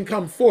can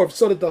come forth,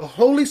 so that the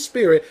Holy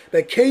Spirit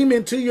that came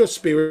into your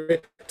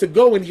spirit to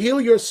go and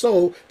heal your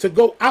soul, to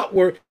go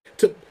outward,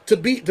 to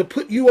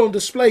put you on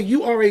display.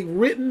 You are a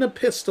written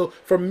epistle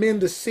for men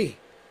to see.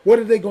 What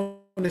are they going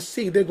to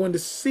see? They're going to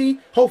see,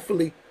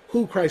 hopefully,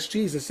 who Christ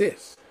Jesus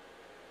is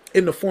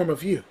in the form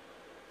of you.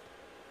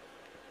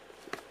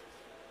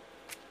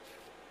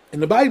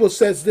 And the Bible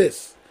says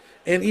this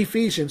in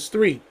Ephesians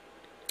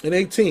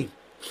 3:18.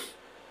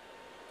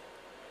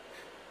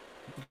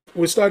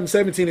 We're starting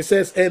 17. It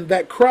says, and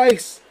that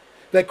Christ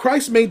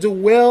may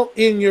dwell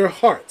in your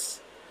hearts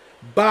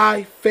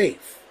by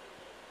faith.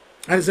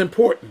 That is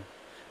important.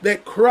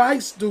 That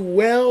Christ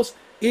dwells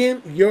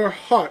in your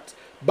heart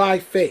by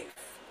faith.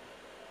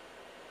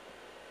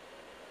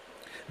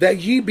 That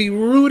ye be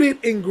rooted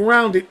and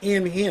grounded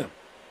in him.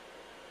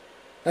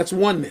 That's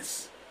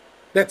oneness.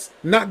 That's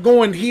not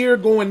going here,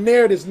 going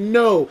there. It is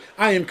no,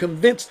 I am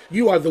convinced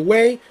you are the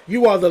way,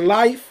 you are the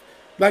life.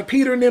 Like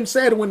Peter and them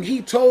said when he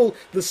told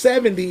the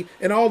 70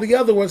 and all the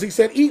other ones, he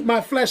said, eat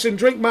my flesh and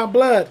drink my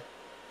blood.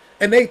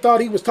 And they thought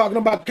he was talking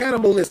about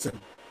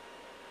cannibalism.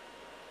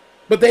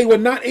 But they were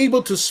not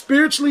able to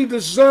spiritually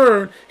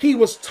discern he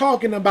was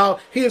talking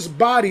about his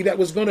body that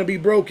was going to be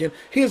broken.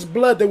 His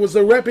blood that was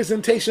a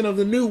representation of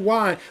the new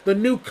wine, the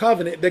new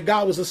covenant that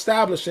God was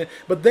establishing.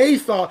 But they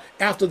thought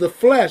after the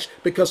flesh,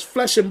 because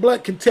flesh and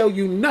blood can tell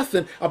you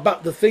nothing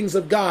about the things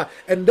of God.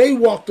 And they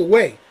walked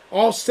away.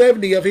 All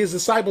 70 of his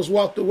disciples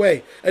walked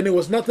away. And there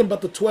was nothing but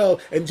the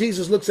 12. And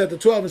Jesus looks at the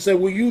 12 and said,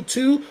 will you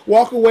too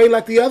walk away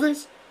like the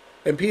others?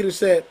 And Peter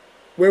said,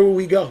 where will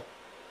we go?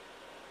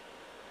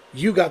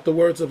 You got the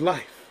words of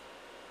life.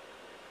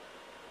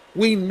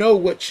 We know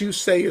what you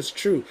say is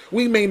true.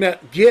 We may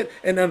not get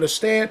and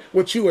understand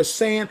what you are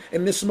saying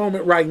in this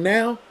moment right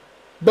now,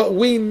 but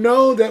we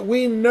know that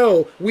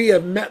we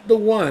have met the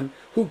one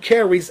who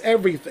carries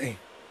everything.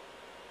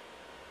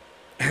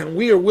 And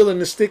we are willing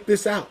to stick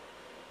this out.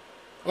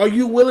 Are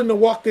you willing to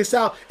walk this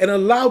out and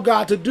allow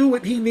God to do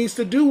what he needs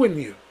to do in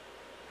you?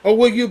 Or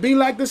will you be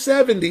like the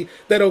 70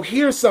 that'll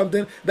hear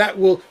something that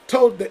will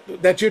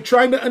that you're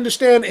trying to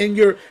understand in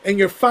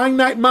your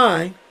finite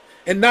mind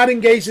and not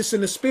engage this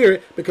in the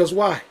spirit? Because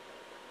why?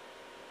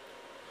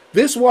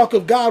 This walk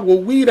of God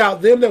will weed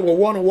out them that will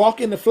want to walk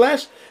in the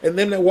flesh and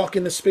them that walk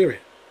in the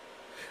spirit.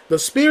 The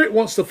spirit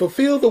wants to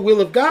fulfill the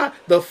will of God.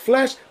 The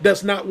flesh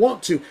does not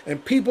want to.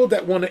 And people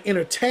that want to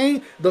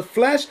entertain the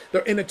flesh,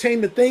 they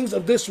entertain the things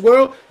of this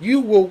world, you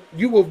will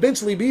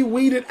eventually be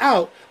weeded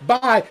out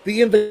by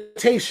the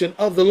invitation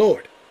of the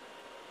Lord.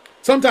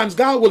 Sometimes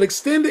God will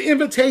extend the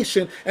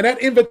invitation, and that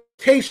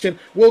invitation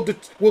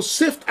will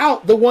sift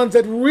out the ones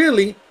that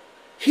really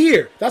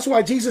hear. That's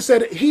why Jesus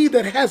said, he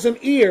that has an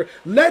ear,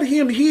 let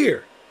him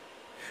hear.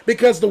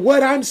 Because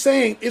what I'm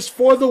saying is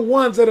for the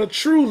ones that are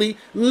truly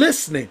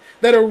listening,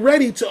 that are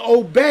ready to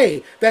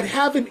obey, that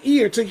have an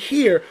ear to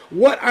hear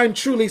what I'm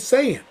truly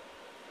saying.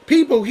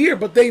 People hear,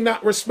 but they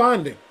not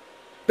responding.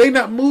 They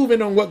not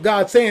moving on what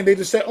God's saying. They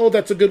just say, oh,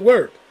 that's a good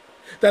word.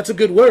 That's a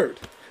good word.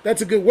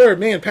 That's a good word.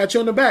 Man, pat you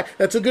on the back.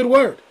 That's a good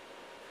word.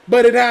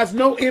 But it has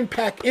no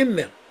impact in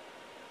them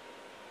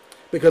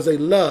because they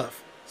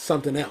love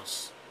something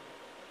else.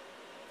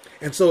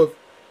 And so if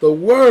the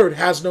word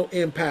has no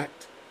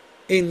impact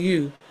in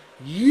you,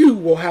 you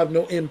will have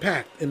no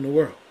impact in the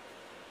world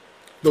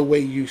the way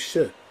you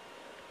should.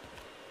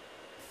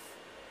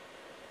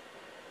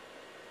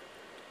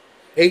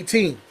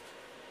 18.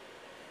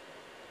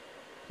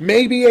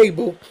 May be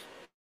able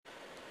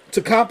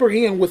to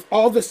comprehend with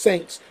all the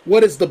saints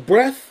what is the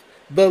breadth,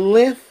 the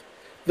length,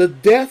 the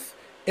depth,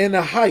 and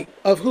the height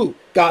of who?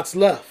 God's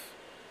love.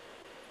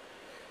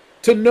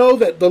 To know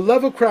that the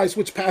love of Christ,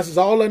 which passes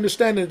all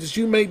understanding, that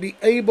you may be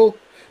able,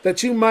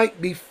 that you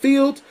might be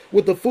filled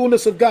with the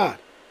fullness of God.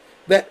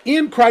 That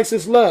in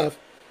Christ's love,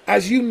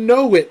 as you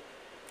know it,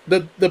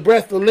 the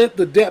breadth, the length,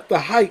 the depth, the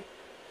height,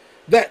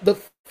 that the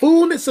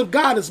fullness of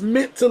God is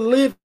meant to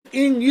live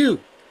in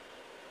you.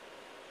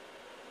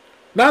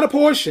 Not a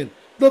portion.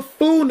 The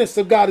fullness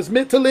of God is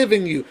meant to live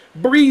in you,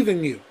 breathe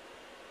in you.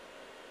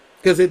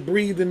 Because it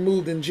breathed and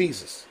moved in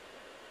Jesus.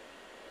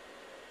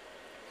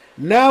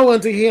 Now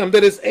unto him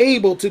that is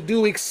able to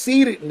do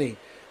exceedingly,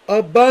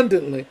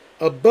 abundantly,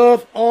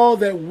 above all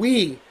that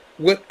we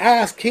would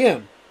ask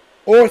him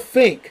or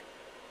think,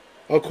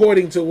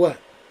 according to what?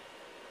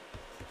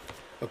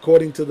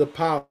 According to the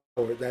power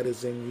that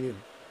is in you.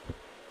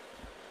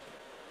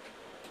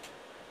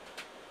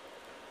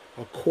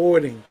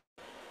 According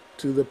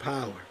to the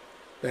power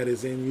that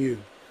is in you.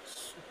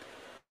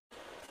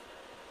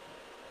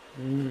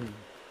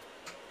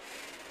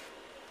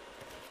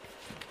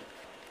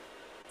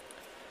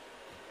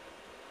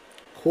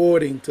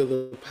 According to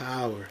the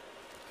power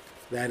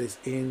that is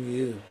in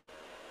you.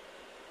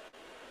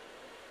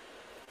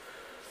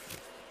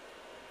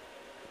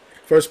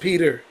 1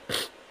 Peter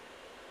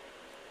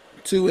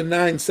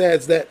 2:9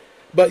 says that,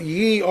 but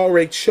ye are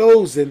a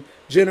chosen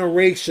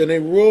generation, a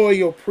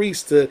royal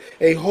priesthood,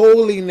 a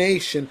holy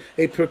nation,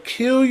 a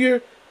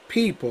peculiar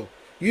people.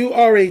 You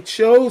are a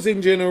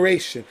chosen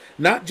generation,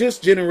 not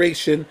just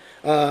generation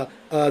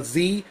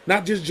Z,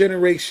 not just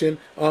generation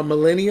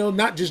millennial,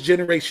 not just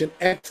generation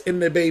X in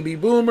the baby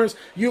boomers.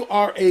 You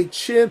are a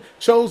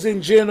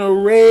chosen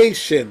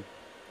generation,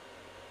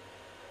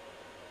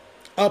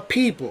 a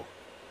people,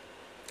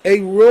 a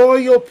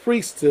royal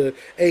priesthood,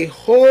 a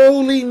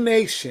holy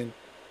nation,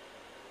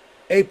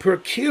 a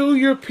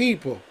peculiar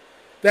people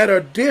that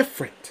are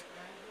different.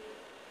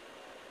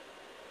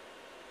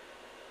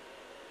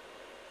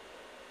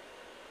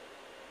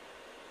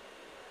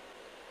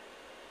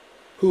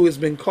 Who has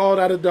been called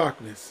out of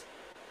darkness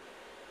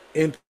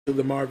into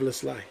the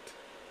marvelous light.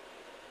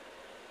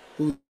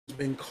 Who's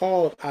been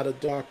called out of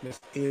darkness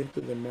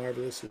into the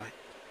marvelous light.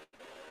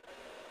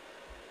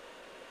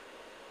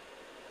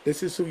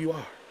 This is who you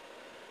are.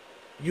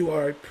 You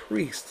are a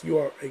priest. You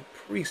are a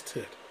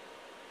priesthood.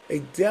 A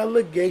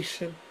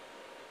delegation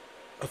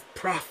of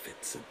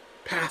prophets and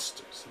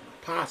pastors and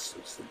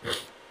apostles and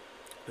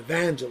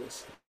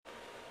evangelists and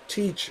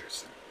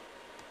teachers.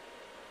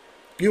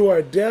 You are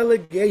a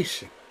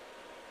delegation.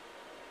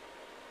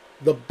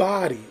 The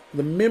body,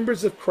 the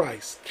members of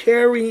Christ,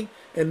 carrying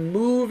and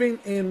moving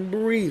and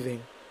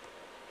breathing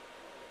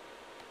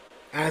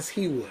as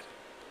he would.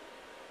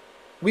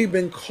 We've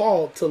been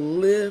called to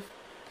live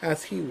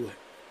as he would,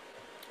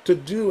 to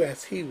do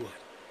as he would.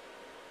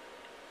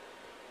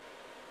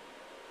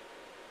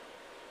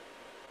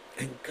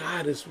 And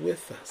God is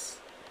with us.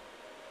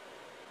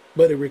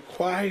 But it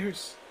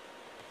requires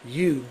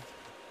you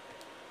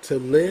to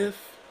live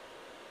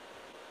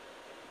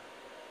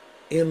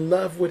in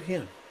love with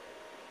him.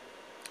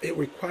 It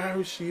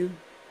requires you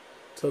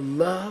to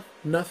love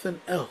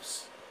nothing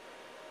else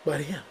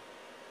but him.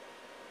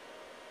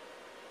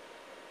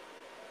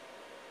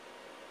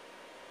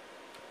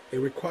 It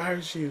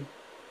requires you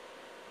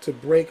to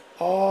break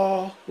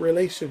all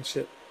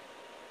relationship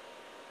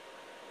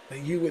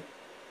that you would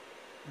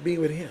be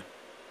with him.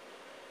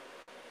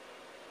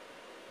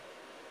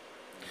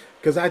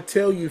 Because I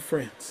tell you,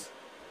 friends,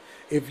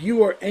 if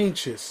you are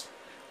anxious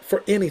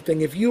for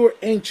anything, if you are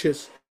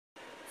anxious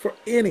for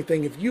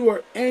anything, if you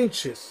are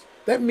anxious,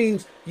 that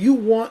means you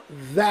want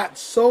that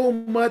so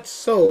much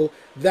so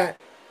that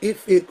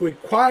if it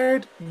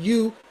required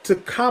you to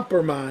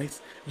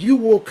compromise, you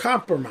will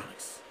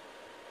compromise.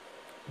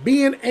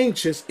 Being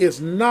anxious is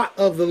not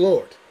of the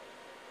Lord.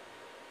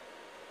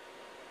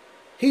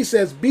 He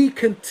says, be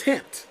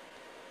content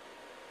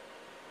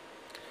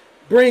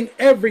Bring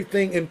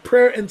everything in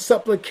prayer and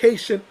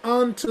supplication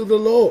unto the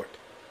Lord.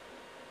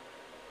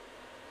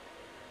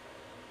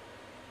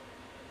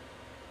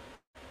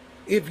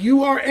 If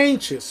you are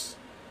anxious,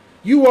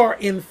 you are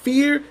in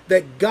fear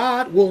that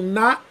God will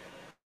not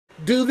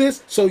do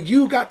this, so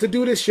you got to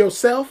do this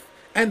yourself.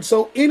 And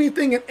so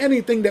anything and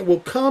anything that will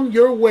come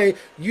your way,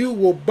 you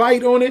will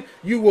bite on it,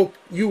 you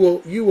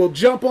will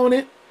jump on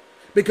it,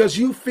 because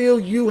you feel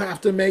you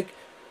have to make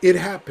it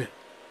happen.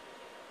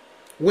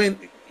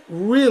 When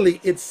really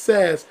it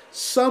says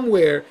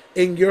somewhere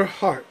in your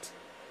heart,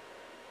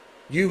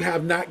 you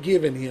have not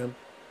given him,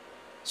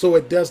 so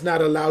it does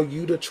not allow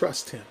you to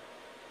trust him.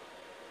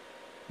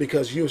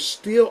 Because you're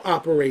still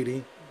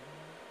operating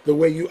the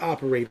way you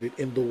operated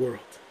in the world.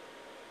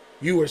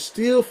 You are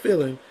still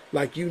feeling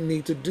like you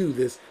need to do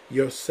this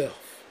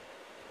yourself.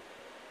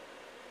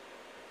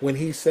 When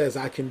he says,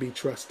 I can be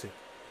trusted.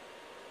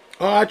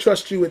 Oh, I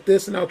trust you with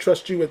this and I'll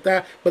trust you with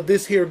that. But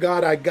this here,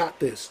 God, I got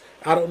this.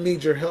 I don't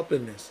need your help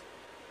in this.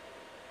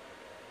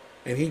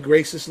 And he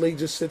graciously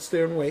just sits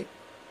there and wait.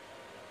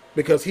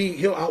 Because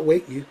he'll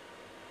outwait you.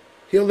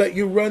 He'll let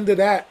you run to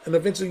that, and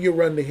eventually you'll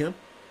run to him.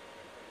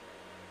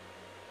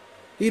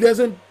 He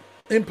doesn't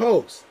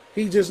impose.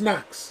 He just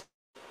knocks.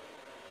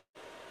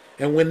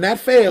 And when that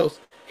fails,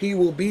 he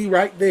will be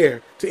right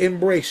there to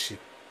embrace you.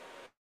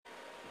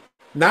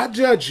 Not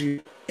judge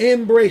you,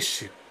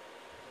 embrace you.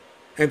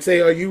 And say,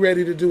 are you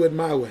ready to do it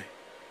my way?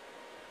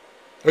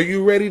 Are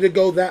you ready to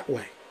go that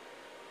way?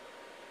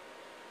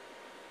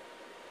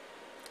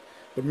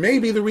 But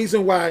maybe the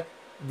reason why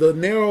the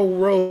narrow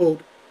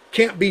road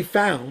can't be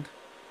found,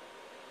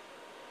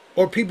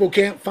 or people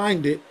can't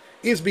find it,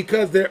 is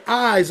because their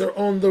eyes are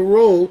on the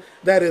road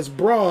that is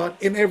broad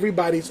and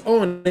everybody's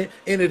on it,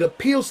 and it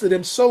appeals to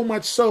them so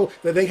much so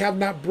that they have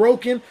not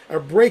broken or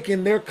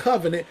breaking their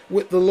covenant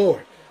with the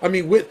Lord. I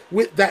mean,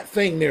 with that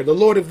thing there, the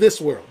Lord of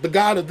this world, the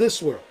God of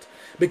this world.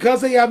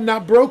 Because they have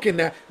not broken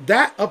that,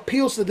 that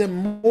appeals to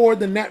them more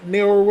than that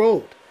narrow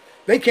road.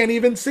 They can't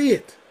even see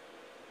it.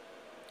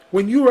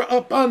 When you are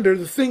up under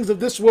the things of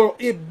this world,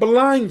 it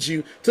blinds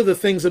you to the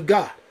things of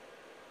God.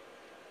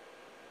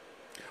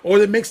 Or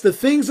it makes the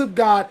things of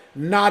God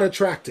not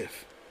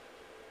attractive.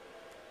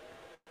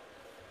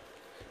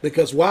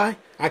 Because why?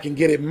 I can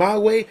get it my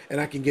way and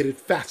I can get it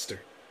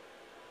faster.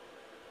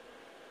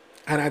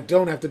 And I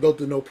don't have to go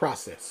through no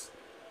process.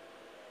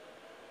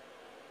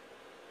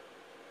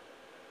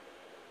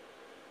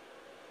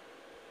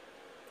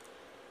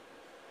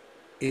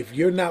 If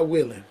you're not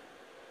willing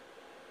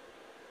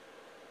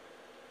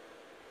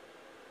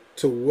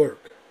to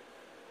work,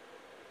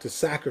 to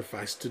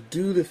sacrifice, to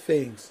do the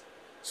things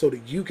so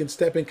that you can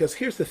step in. Because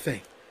here's the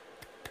thing.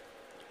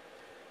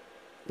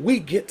 We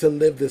get to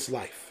live this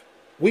life.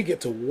 We get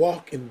to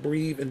walk and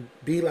breathe and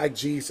be like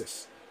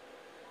Jesus.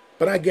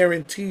 But I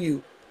guarantee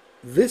you,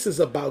 this is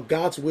about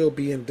God's will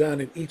being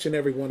done in each and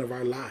every one of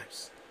our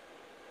lives.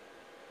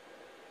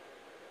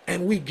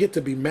 And we get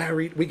to be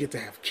married. We get to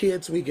have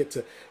kids. We get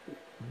to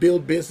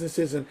build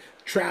businesses and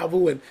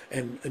travel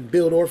and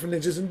build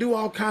orphanages and do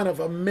all kind of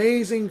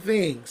amazing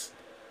things.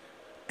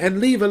 And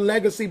leave a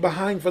legacy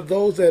behind for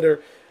those that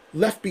are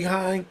left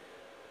behind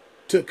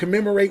to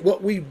commemorate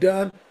what we've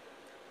done.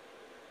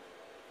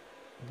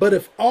 But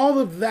if all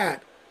of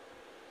that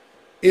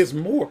is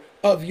more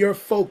of your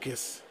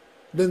focus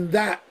than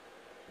that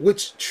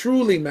which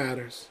truly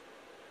matters,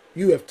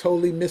 you have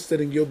totally missed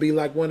it. And you'll be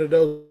like one of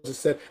those that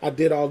said, I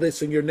did all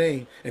this in your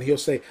name. And he'll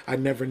say, I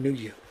never knew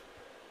you.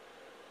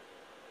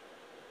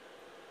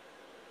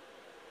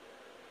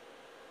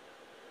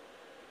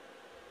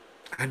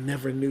 I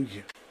never knew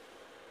you.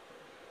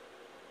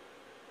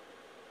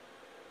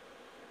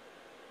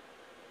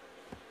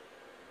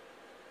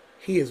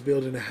 He is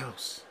building a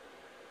house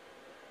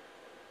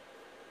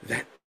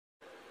that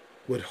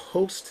would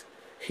host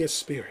his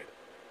spirit.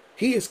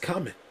 He is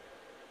coming.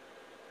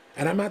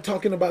 And I'm not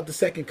talking about the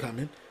second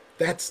coming.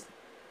 That's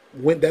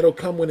when that'll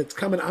come when it's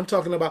coming. I'm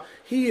talking about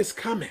he is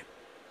coming.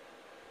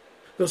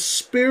 The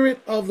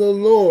Spirit of the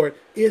Lord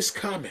is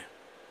coming.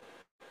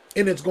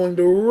 And it's going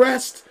to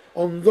rest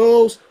on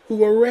those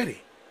who are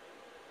ready,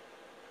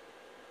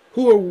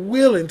 who are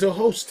willing to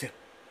host him.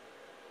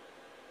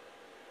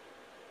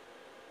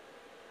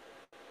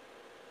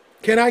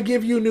 Can I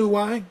give you new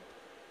wine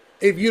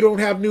if you don't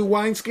have new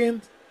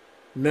wineskins?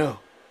 No.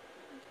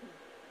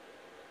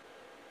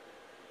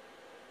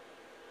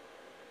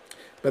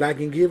 But I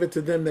can give it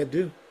to them that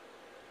do.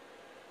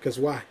 Because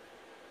why?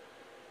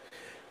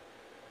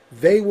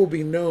 They will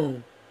be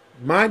known,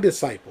 my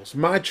disciples,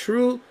 my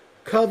true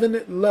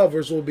covenant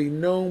lovers will be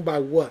known by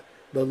what?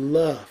 The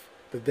love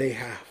that they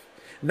have.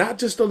 Not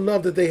just the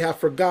love that they have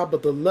for God,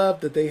 but the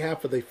love that they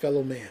have for their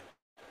fellow man.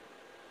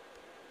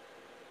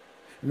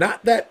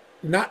 Not that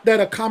Not that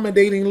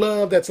accommodating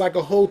love that's like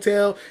a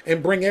hotel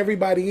and bring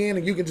everybody in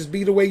and you can just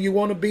be the way you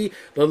want to be.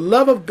 The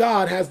love of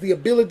God has the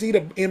ability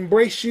to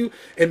embrace you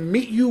and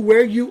meet you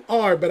where you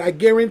are. But I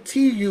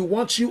guarantee you,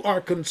 once you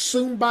are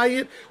consumed by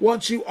it,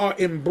 once you are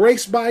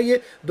embraced by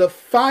it, the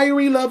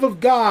fiery love of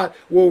God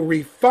will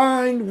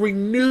refine,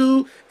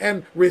 renew,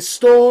 and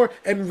restore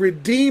and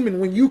redeem.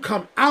 And when you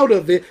come out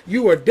of it,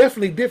 you are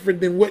definitely different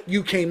than what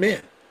you came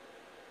in.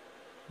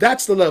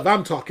 That's the love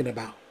I'm talking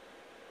about.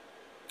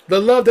 The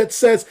love that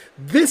says,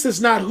 this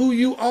is not who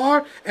you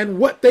are, and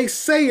what they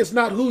say is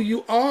not who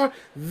you are.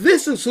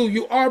 This is who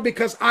you are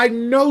because I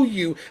know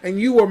you, and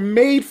you were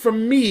made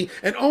from me,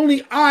 and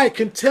only I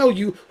can tell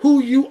you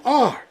who you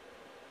are.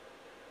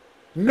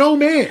 No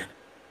man,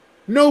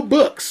 no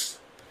books,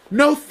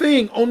 no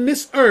thing on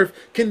this earth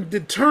can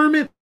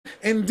determine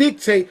and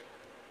dictate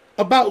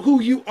about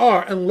who you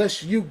are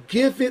unless you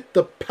give it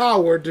the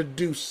power to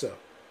do so.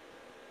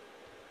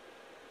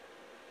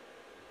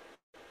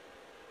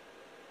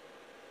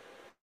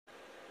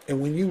 And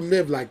when you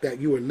live like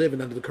that, you are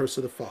living under the curse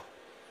of the fall.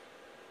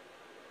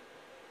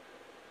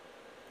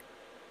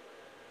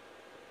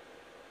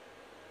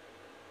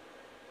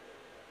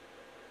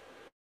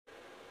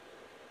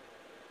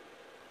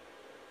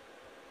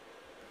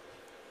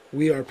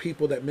 We are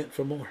people that meant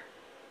for more.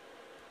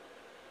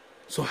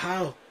 So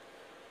how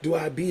do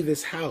I be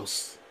this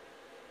house?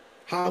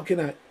 How can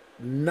I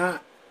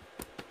not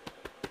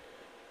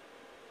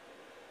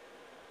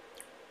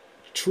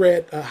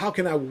how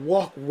can I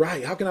walk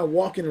right? How can I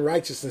walk in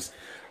righteousness?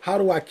 How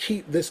do I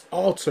keep this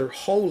altar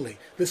holy,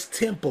 this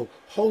temple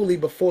holy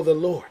before the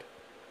Lord?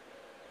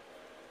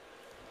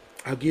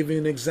 I'll give you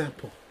an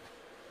example.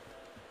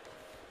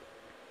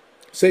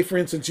 Say, for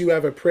instance, you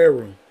have a prayer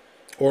room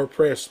or a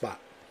prayer spot,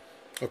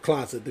 a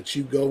closet that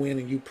you go in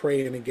and you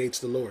pray and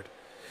engage the Lord.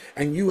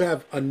 And you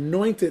have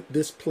anointed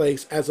this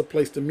place as a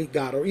place to meet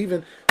God. Or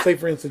even, say,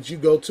 for instance, you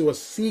go to a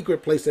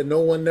secret place that no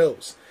one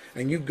knows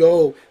and you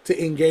go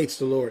to engage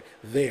the Lord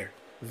there.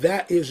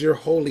 That is your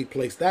holy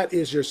place. That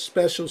is your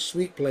special,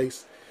 sweet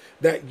place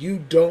that you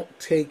don't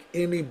take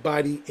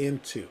anybody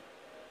into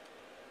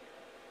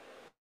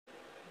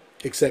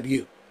except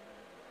you.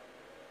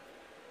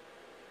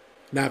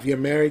 Now, if you're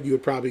married, you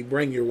would probably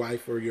bring your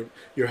wife or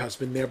your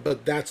husband there,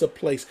 but that's a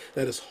place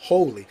that is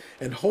holy.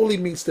 And holy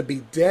means to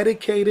be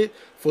dedicated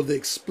for the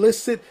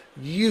explicit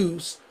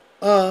use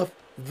of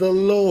the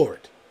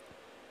Lord.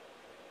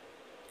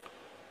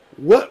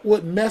 What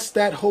would mess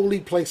that holy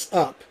place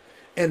up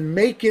and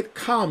make it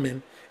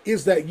common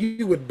is that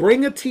you would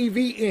bring a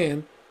TV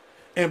in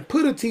and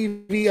put a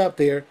TV up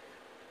there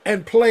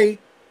and play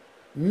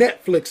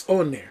Netflix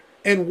on there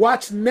and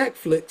watch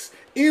Netflix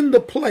in the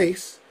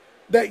place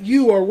that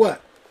you are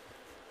what?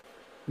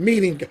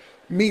 Meeting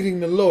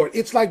the Lord.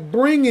 It's like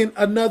bringing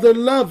another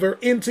lover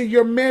into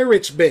your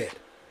marriage bed.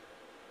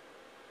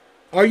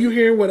 Are you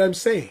hearing what I'm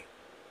saying?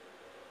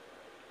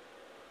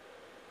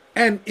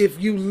 And if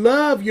you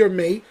love your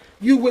mate,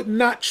 you would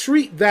not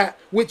treat that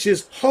which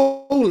is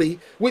holy,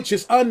 which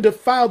is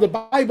undefiled. The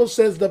Bible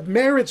says the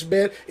marriage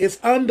bed is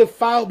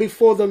undefiled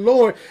before the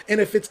Lord. And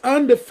if it's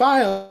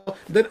undefiled,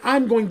 then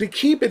I'm going to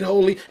keep it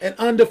holy and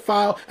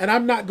undefiled. And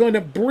I'm not going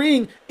to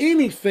bring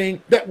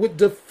anything that would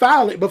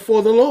defile it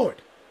before the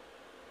Lord.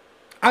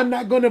 I'm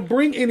not going to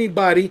bring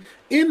anybody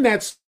in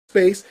that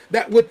space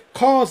that would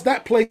cause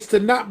that place to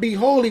not be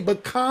holy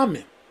but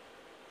common.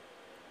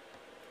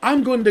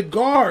 I'm going to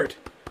guard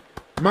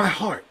my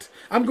heart.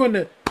 I'm going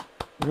to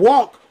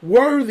walk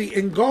worthy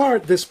and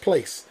guard this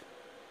place.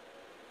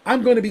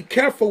 I'm going to be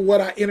careful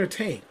what I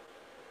entertain.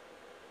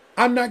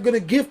 I'm not going to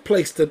give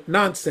place to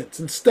nonsense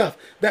and stuff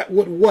that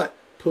would what?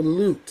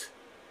 Pollute.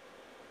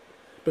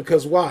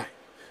 Because why?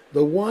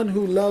 The one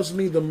who loves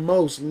me the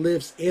most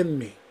lives in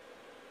me.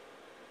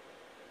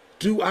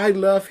 Do I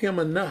love him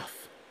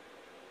enough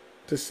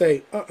to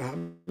say,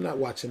 I'm not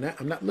watching that.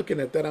 I'm not looking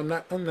at that. I'm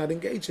not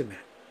engaging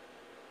that.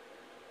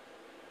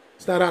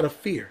 It's not out of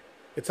fear.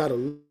 It's out of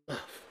love.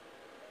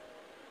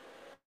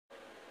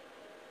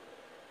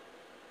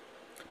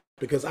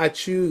 Because I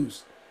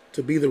choose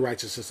to be the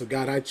righteousness of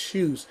God. I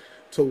choose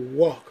to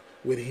walk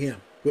with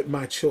him, with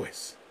my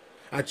choice.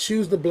 I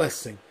choose the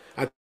blessing.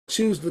 I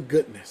choose the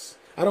goodness.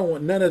 I don't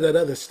want none of that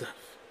other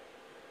stuff.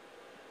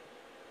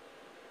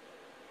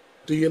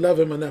 Do you love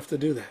him enough to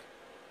do that?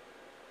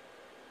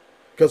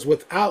 Because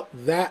without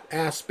that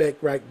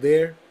aspect right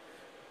there,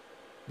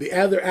 the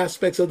other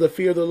aspects of the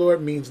fear of the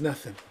Lord means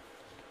nothing.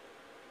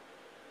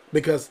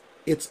 Because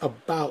it's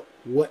about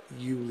what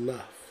you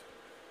love.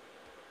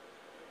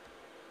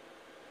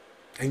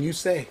 And you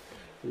say,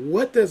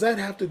 what does that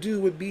have to do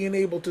with being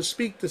able to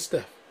speak to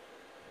stuff?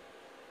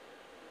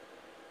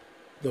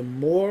 The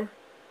more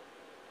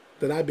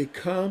that I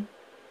become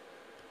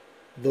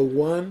the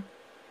one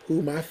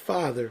who my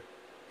Father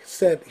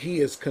said he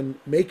is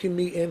making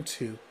me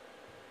into,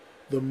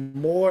 the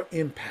more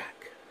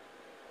impact,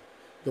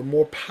 the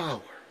more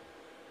power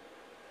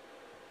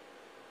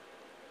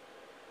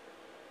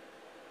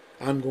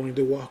I'm going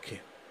to walk in.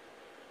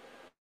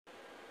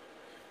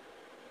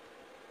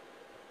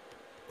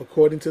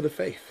 According to the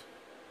faith.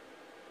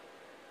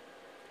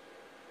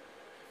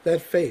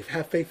 That faith,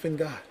 have faith in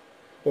God.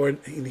 Or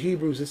in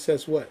Hebrews it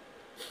says what?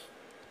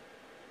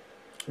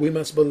 We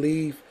must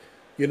believe,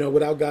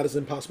 without God it's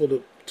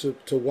impossible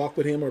to walk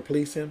with him or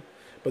please him,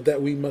 but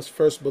that we must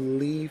first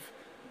believe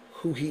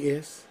who he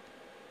is.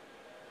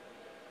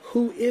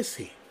 Who is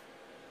he?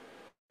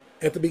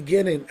 At the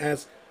beginning,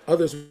 as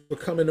others were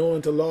coming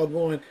on to log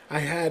on, I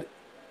had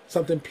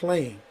something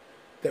playing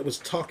that was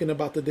talking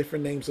about the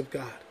different names of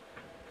God.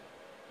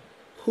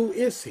 Who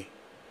is he?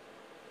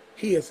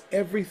 He is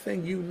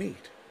everything you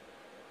need.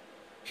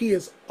 He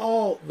is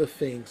all the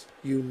things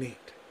you need.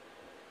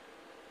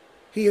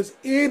 He is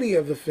any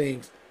of the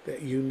things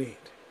that you need.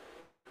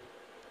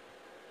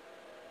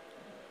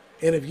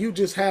 And if you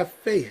just have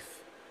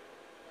faith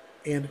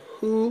in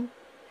who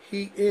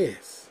he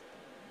is,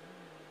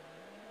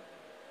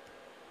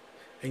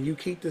 and you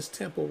keep this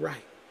temple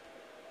right,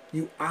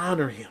 you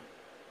honor him.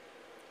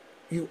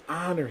 You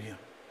honor him.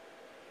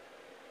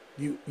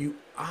 You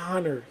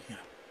honor him.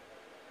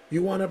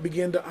 You want to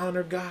begin to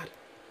honor God?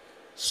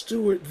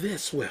 Steward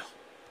this well.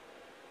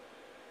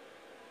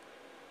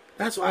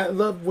 That's why I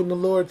love when the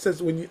Lord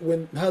says,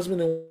 when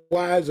husband and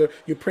wives, or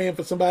you're praying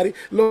for somebody,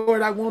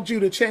 Lord, I want you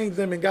to change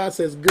them. And God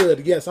says,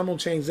 good. Yes, I'm going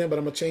to change them, but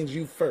I'm going to change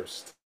you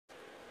first.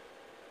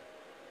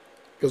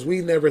 Because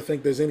we never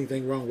think there's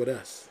anything wrong with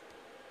us.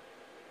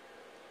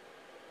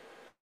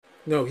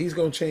 No, he's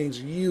going to change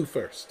you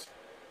first.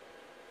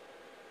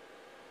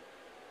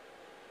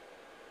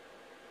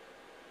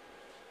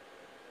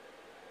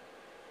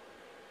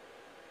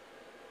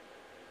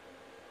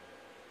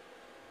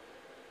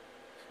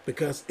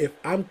 Because if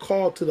I'm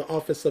called to the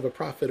office of a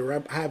prophet, or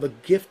I have a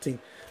gifting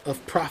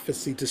of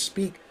prophecy to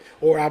speak,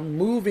 or I'm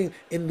moving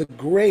in the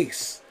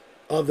grace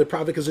of the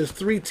prophet, because there's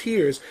 3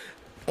 tiers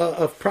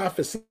of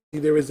prophecy.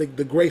 There is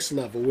the grace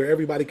level where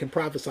everybody can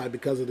prophesy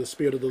because of the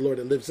Spirit of the Lord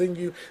that lives in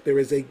you. There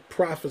is a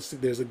prophecy.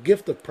 There's a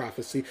gift of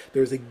prophecy.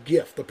 There's a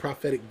gift, the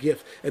prophetic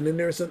gift. And then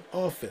there's an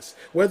office.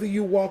 Whether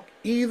you walk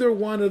either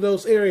one of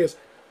those areas,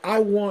 I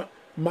want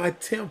my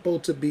temple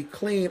to be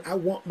clean. I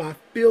want my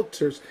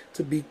filters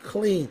to be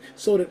clean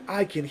so that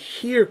I can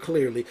hear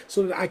clearly,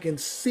 so that I can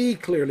see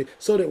clearly,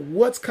 so that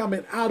what's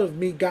coming out of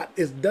me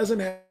doesn't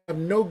have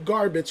no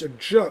garbage or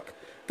junk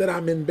that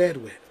I'm in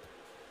bed with.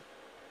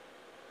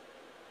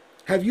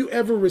 Have you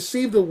ever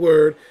received a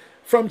word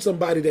from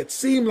somebody that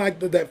seemed like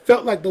that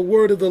felt like the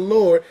word of the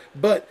Lord,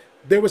 but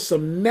there was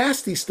some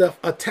nasty stuff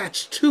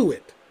attached to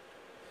it?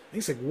 And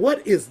he's like,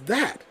 what is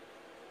that?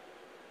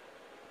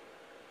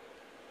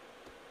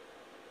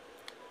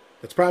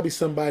 That's probably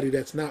somebody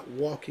that's not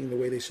walking the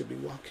way they should be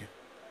walking.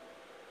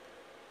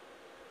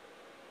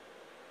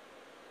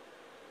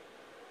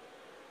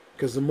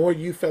 Because the more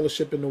you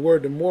fellowship in the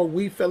word, the more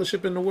we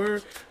fellowship in the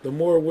word, the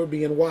more we're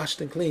being washed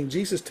and clean.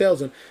 Jesus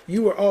tells them,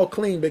 you are all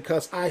clean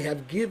because I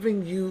have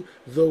given you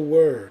the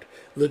word,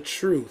 the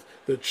truth.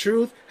 The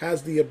truth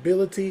has the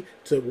ability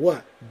to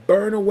what?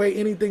 Burn away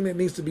anything that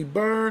needs to be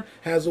burned,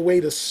 has a way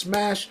to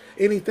smash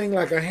anything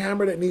like a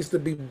hammer that needs to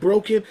be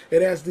broken.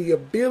 It has the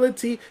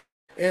ability,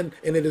 and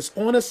it is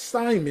on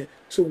assignment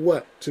to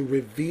what? To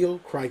reveal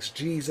Christ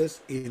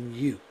Jesus in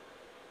you.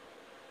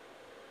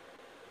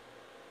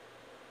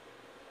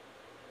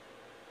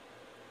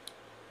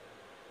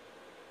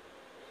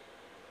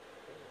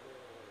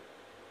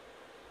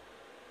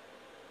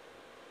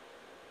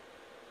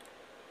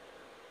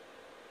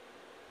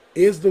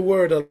 Is the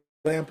word a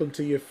lamp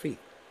unto your feet?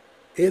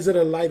 Is it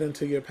a light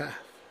unto your path?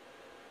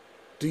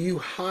 Do you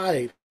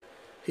hide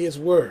his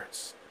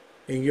words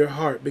in your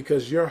heart?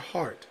 Because your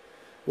heart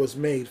was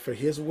made for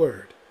his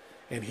word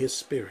and his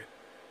spirit.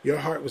 Your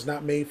heart was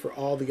not made for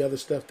all the other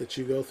stuff that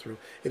you go through.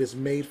 It is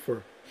made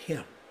for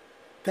him.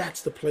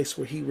 That's the place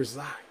where he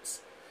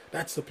resides.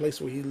 That's the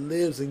place where he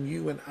lives in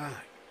you and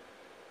I.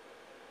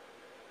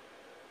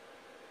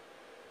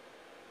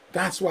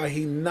 That's why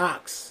he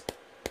knocks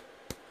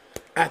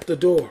at the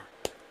door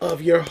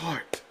of your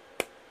heart.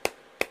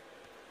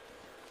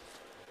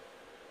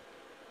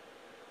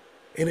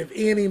 And if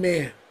any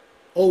man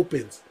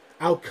opens,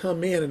 I'll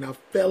come in and I'll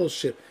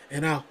fellowship,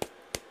 and I'll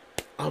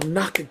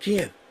knock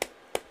again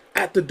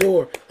at the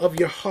door of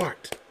your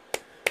heart,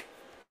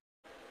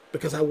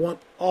 because I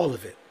want all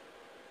of it.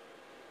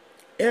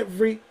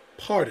 Every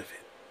part of it.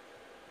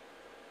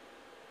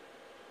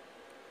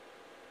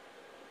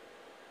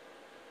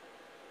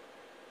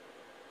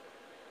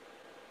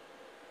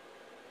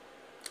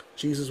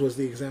 Jesus was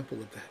the example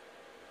of that.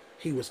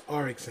 He was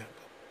our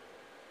example.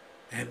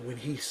 And when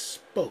he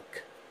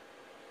spoke,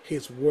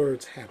 his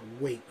words had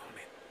weight on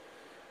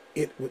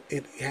it.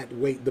 It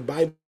had weight. The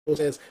Bible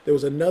says there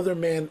was another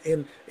man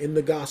in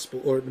the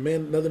gospel, or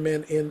another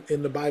man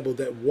in the Bible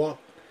that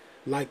walked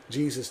like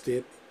Jesus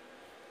did.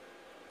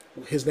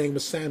 His name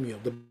was Samuel.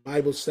 The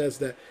Bible says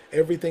that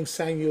everything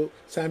Samuel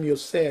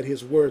said,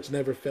 his words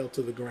never fell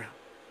to the ground.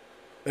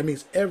 That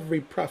means every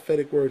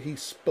prophetic word he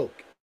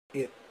spoke,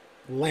 it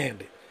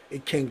landed.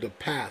 It came to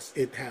pass.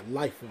 It had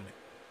life on it.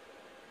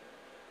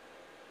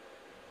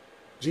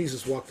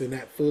 Jesus walked in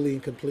that fully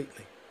and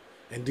completely.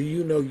 And do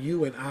you know,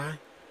 you and I,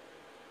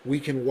 we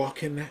can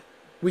walk in that?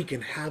 We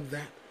can have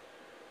that.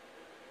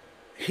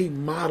 He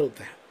modeled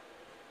that,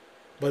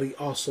 but he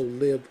also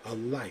lived a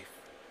life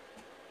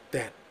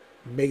that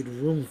made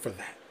room for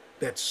that,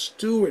 that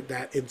stewarded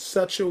that in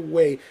such a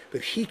way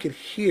that he could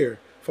hear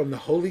from the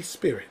Holy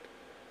Spirit.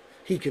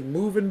 He could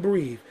move and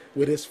breathe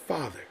with his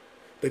Father,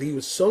 that he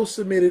was so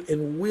submitted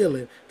and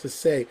willing to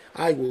say,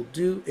 I will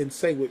do and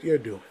say what you're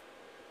doing.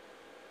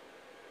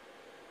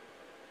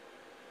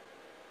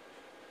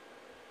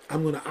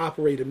 I'm going to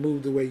operate and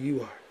move the way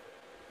you are.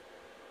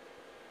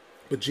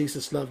 But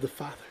Jesus loved the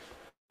Father.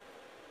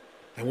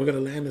 And we're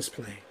going to land this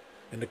plane.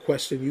 And the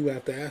question you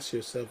have to ask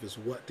yourself is,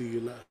 what do you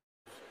love?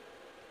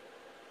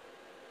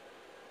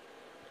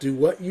 Do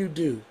what you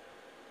do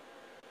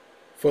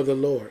for the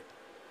Lord,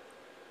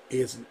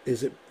 is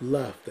it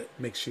love that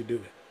makes you do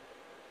it?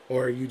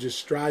 Or are you just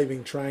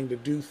striving, trying to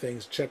do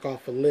things, check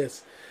off a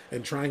list,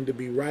 and trying to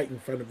be right in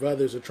front of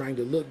others, or trying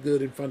to look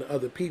good in front of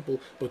other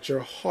people, but your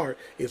heart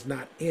is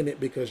not in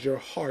it because your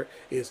heart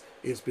is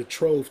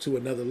betrothed to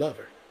another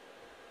lover?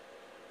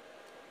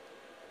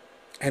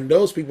 And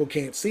those people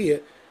can't see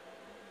it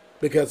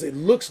because it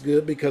looks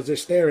good because they're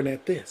staring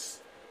at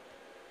this.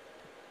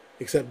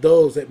 Except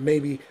those that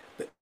maybe,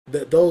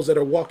 that those that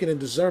are walking in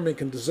discernment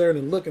can discern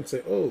and look and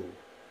say, oh,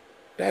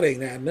 that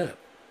ain't adding up.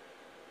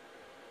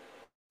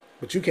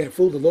 But you can't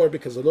fool the Lord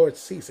because the Lord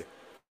sees it.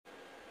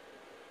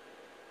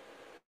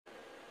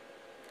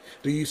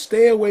 Do you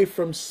stay away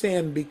from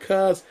sin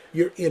because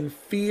you're in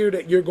fear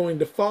that you're going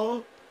to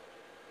fall?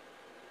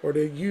 Or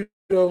do you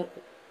don't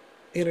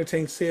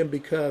entertain sin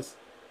because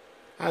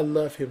I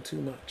love him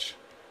too much?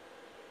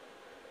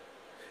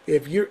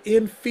 If you're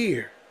in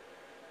fear,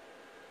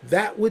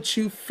 that which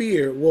you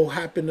fear will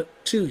happen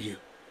to you.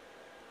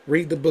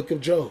 Read the book of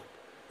Job.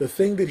 The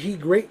thing that he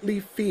greatly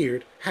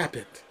feared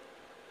happened.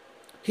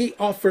 He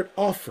offered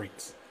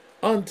offerings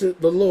unto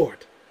the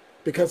Lord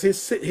because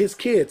his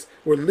kids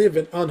were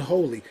living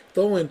unholy,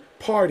 throwing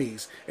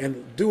parties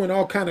and doing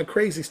all kind of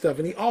crazy stuff.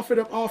 And he offered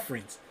up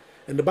offerings.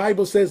 And the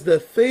Bible says the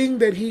thing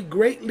that he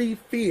greatly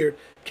feared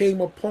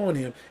came upon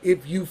him.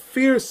 If you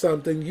fear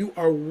something, you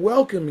are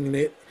welcoming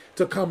it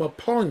to come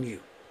upon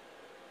you,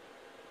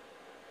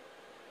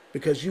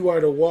 because you are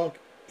to walk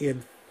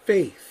in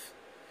faith.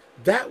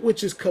 That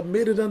which is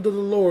committed unto the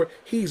Lord,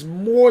 he's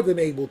more than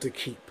able to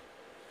keep.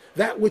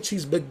 That which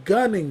he's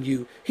begun in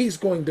you, he's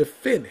going to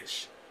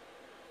finish.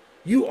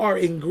 You are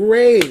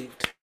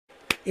engraved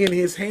in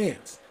his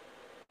hands.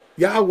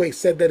 Yahweh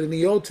said that in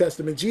the Old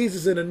Testament.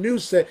 Jesus in the New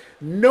said,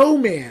 no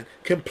man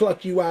can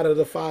pluck you out of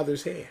the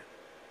Father's hand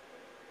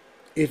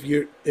if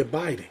you're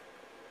abiding.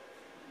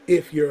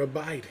 If you're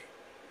abiding.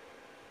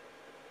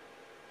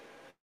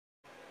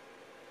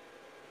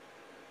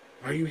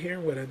 Are you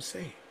hearing what I'm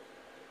saying?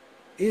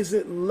 Is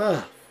it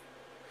love,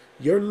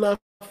 your love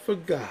for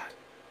God,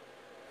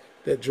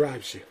 that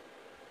drives you,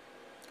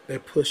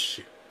 that pushes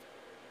you,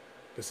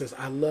 that says,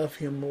 I love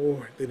him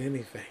more than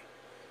anything.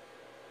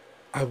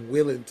 I'm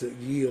willing to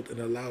yield and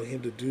allow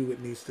him to do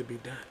what needs to be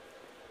done.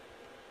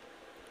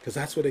 Because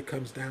that's what it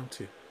comes down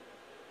to.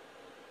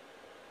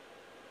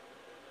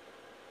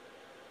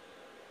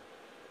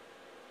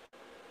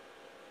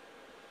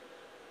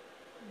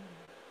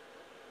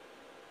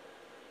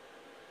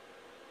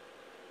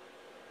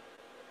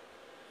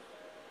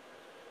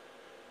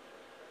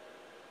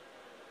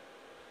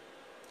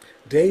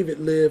 David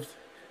lived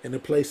in a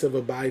place of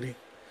abiding.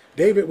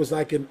 David was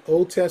like an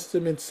Old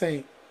Testament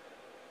saint.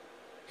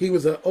 He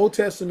was an Old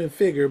Testament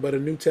figure, but a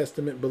New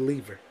Testament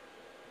believer.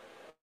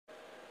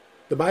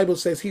 The Bible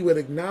says he would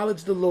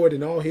acknowledge the Lord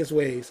in all his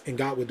ways, and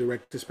God would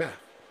direct his path.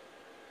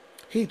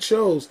 He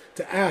chose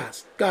to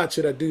ask, God,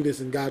 should I do this?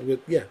 And God would,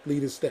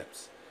 lead his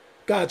steps.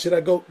 God, should I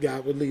go?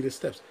 God would lead his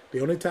steps.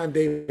 The only time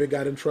David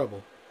got in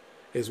trouble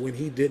is when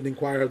he didn't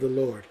inquire of the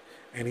Lord,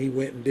 and he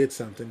went and did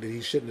something that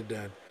he shouldn't have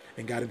done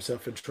and got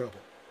himself in trouble.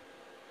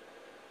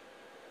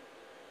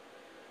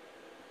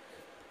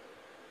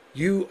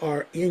 You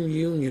are in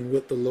union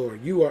with the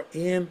Lord. You are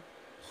in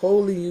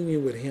holy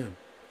union with him.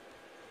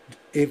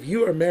 If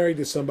you are married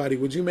to somebody,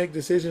 would you make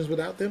decisions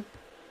without them?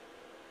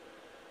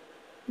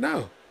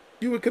 No.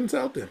 You would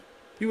consult them.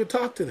 You would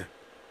talk to them.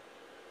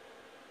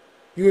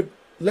 You would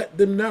let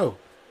them know.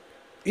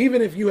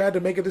 Even if you had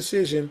to make a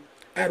decision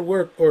at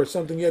work or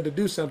something, you had to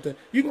do something,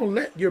 you're going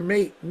to let your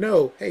mate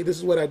know, hey, this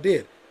is what I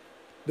did.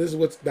 This is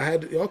what I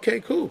had to do.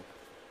 Okay, cool.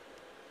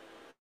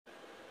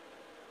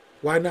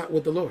 Why not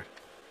with the Lord?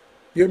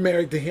 You're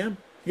married to him.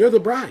 You're the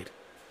bride.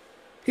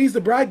 He's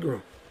the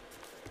bridegroom.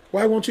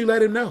 Why won't you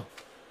let him know?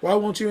 Why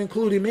won't you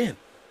include him in?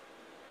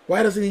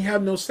 Why doesn't he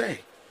have no say?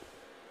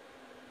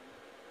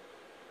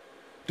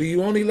 Do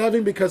you only love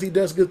him because he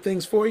does good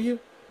things for you?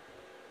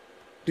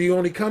 Do you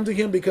only come to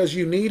him because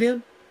you need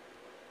him?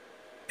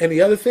 And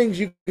the other things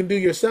you can do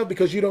yourself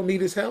because you don't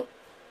need his help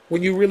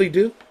when you really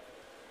do?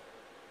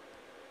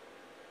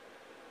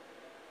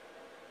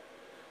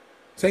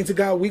 Saints of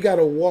God, we got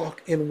to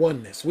walk in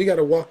oneness. We got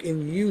to walk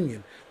in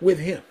union with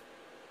him.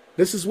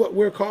 This is what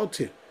we're called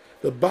to.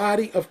 The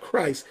body of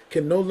Christ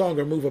can no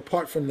longer move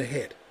apart from the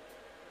head,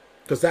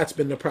 because that's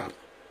been the problem.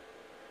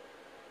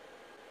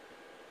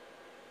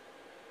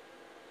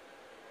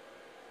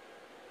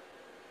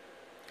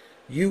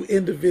 You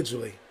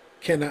individually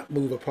cannot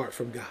move apart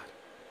from God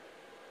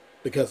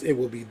because it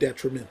will be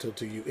detrimental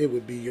to you. It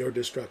would be your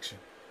destruction.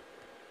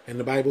 And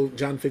the Bible,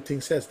 John 15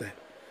 says that.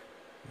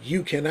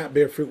 You cannot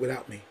bear fruit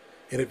without me.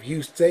 And if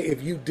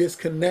you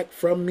disconnect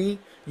from me,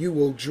 you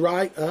will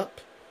dry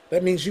up.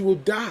 That means you will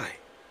die.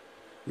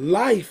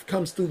 Life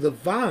comes through the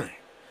vine.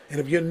 And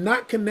if you're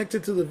not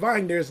connected to the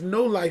vine, there's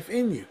no life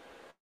in you.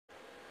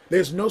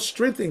 There's no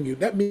strength in you.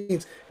 That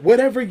means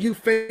whatever you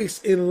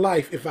face in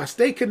life, if I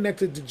stay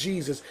connected to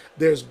Jesus,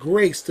 there's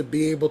grace to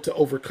be able to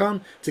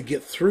overcome, to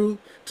get through,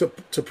 to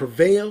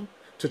prevail,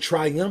 to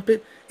triumph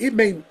it. It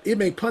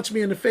may punch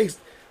me in the face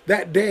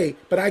that day,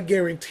 but I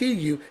guarantee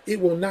you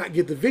it will not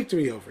get the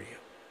victory over you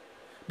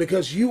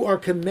because you are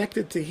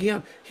connected to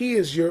him. He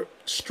is your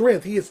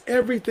strength. He is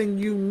everything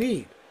you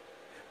need.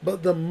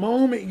 But the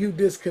moment you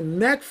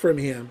disconnect from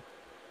him,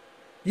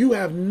 you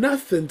have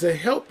nothing to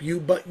help you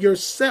but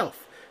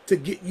yourself to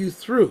get you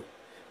through.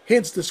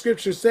 Hence the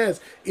scripture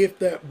says, if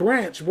that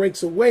branch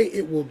breaks away,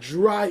 it will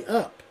dry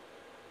up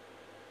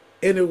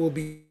and it will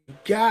be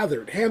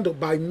gathered, handled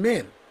by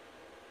men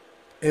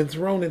and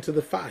thrown into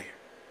the fire.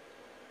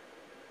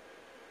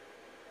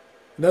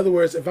 In other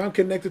words, if I'm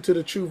connected to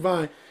the true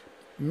vine,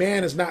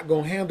 man is not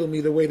going to handle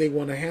me the way they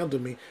want to handle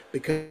me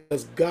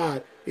because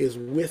God is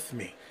with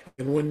me.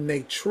 And when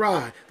they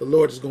try, the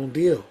Lord is going to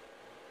deal.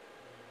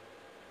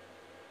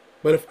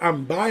 But if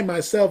I'm by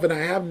myself and I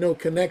have no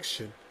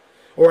connection,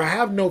 or I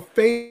have no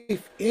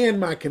faith in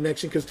my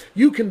connection, because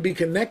you can be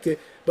connected,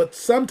 but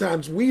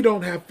sometimes we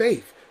don't have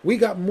faith. We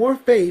got more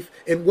faith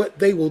in what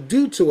they will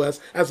do to us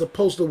as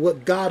opposed to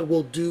what God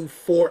will do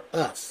for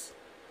us,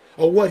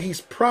 or what he's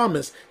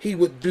promised he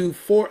would do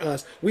for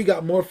us. We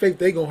got more faith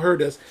they're going to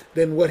hurt us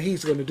than what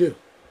he's going to do.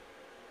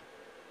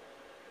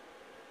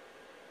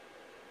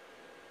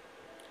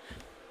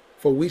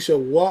 For we shall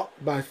walk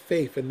by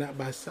faith and not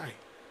by sight.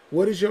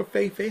 What is your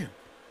faith in?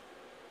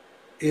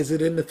 Is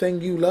it in the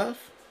thing you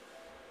love?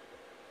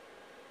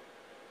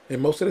 And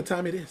most of the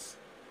time it is.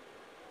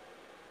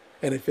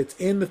 And if it's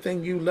in the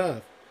thing you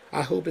love,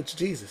 I hope it's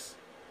Jesus,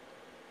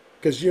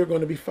 because you're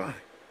going to be fine.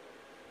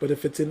 But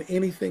if it's in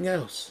anything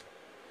else,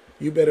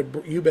 you better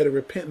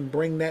repent and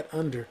bring that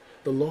under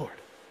the Lord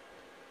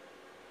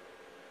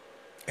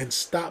and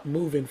stop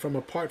moving from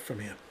apart from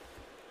him.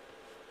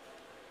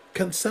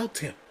 Consult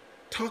him.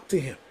 Talk to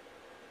him.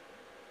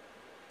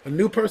 A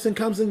new person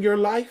comes in your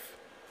life.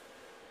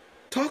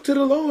 Talk to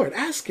the Lord.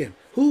 Ask him,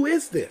 who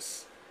is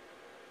this?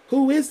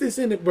 Who is this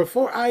in it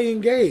before I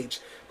engage?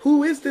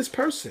 Who is this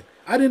person?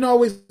 I didn't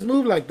always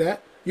move like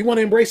that. You want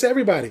to embrace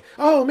everybody.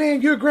 Oh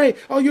man, you're great.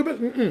 Oh,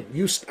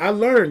 I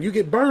learned. You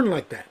get burned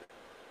like that.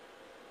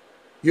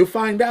 You'll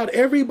find out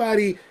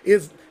everybody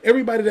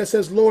that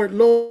says Lord,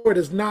 Lord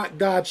is not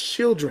God's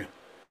children.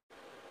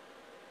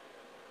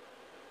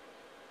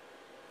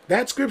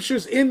 That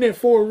scripture's in there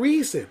for a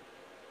reason.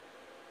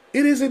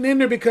 It isn't in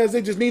there because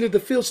they just needed to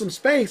fill some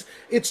space.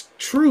 It's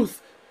truth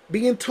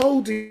being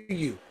told to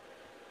you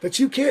that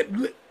you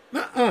can't.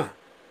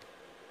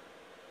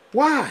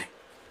 Why?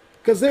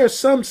 Because there's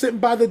some sitting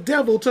by the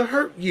devil to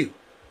hurt you.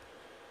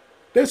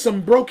 There's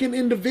some broken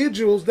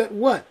individuals that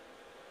what?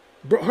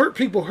 Hurt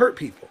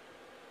people.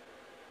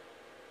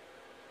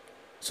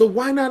 So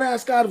why not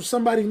ask God if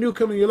somebody new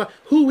coming in your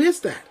life? Who is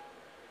that?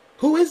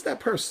 Who is that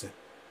person?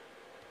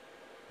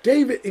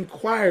 David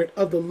inquired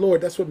of the Lord.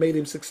 That's what made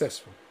him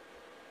successful.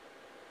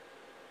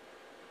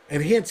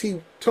 And hence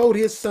he told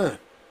his son,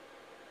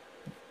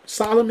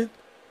 Solomon,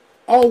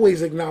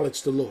 always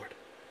acknowledge the Lord.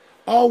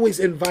 Always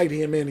invite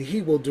him in.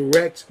 He will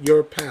direct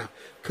your path.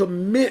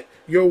 Commit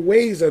your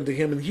ways unto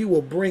him, and he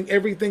will bring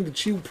everything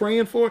that you're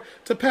praying for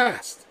to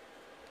pass.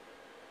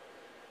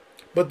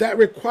 But that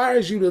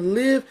requires you to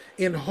live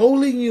in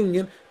holy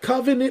union,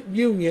 covenant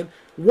union,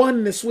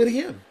 oneness with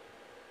him.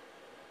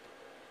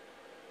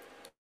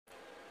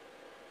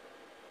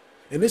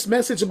 And this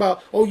message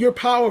about, oh, you're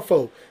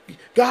powerful.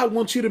 God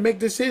wants you to make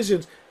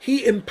decisions.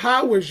 He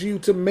empowers you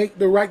to make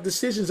the right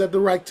decisions at the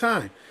right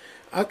time.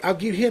 I'll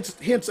give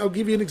hints. I'll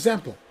give you an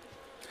example.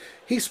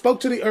 He spoke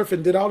to the earth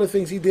and did all the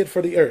things he did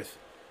for the earth.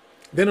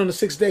 Then on the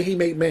sixth day, he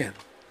made man.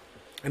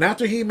 And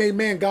after he made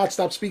man, God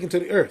stopped speaking to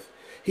the earth.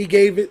 He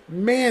gave it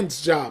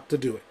man's job to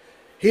do it.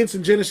 Hence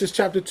in Genesis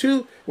chapter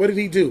 2, what did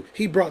he do?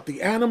 He brought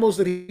the animals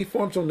that he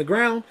formed from the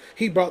ground.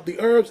 He brought the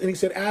herbs and he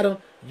said, Adam,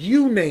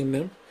 you name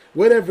them.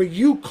 Whatever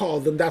you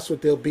call them, that's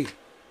what they'll be.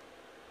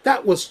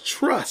 That was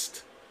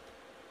trust.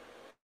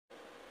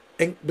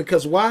 And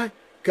because why?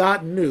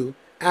 God knew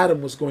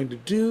Adam was going to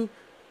do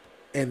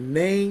and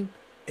name,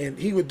 and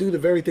he would do the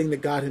very thing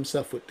that God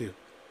himself would do,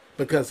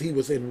 because he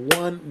was in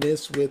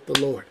oneness with the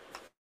Lord.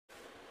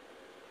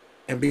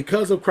 And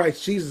because of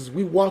Christ Jesus,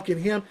 we walk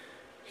in him.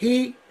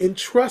 He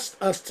entrusts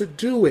us to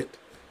do it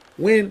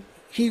when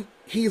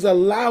he's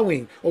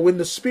allowing, or when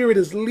the Spirit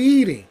is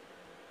leading.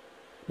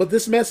 But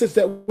this message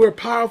that we're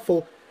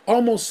powerful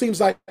almost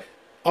seems like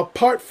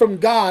apart from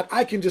God,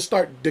 I can just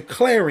start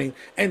declaring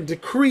and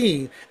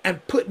decreeing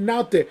and putting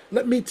out there.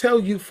 Let me tell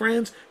you,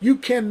 friends, you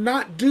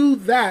cannot do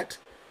that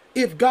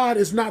if God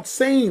is not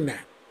saying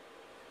that.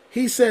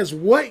 He says,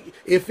 what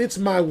if it's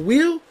my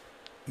will?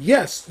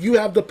 Yes, you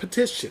have the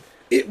petition.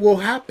 It will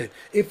happen.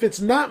 If it's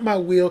not my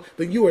will,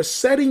 then you are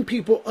setting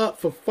people up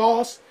for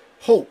false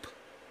hope.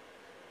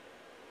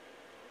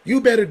 You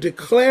better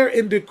declare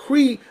and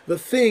decree the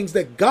things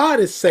that God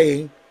is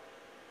saying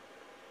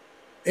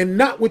and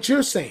not what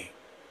you're saying.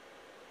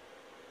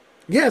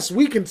 Yes,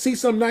 we can see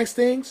some nice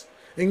things.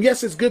 And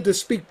yes, it's good to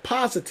speak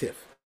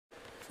positive.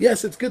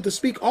 Yes, it's good to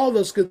speak all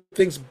those good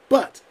things.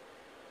 But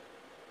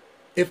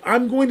if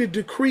I'm going to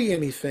decree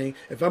anything,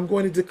 if I'm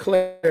going to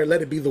declare,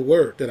 let it be the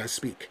word that I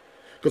speak.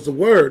 Because the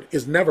word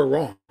is never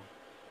wrong.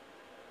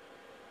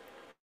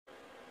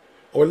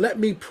 Or let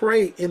me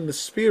pray in the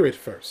spirit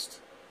first.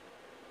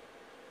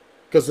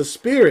 Because the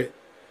spirit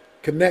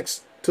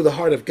connects to the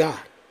heart of God.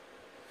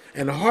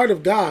 And the heart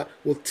of God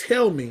will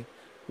tell me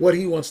what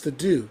he wants to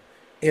do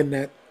in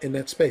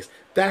that space.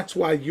 That's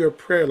why your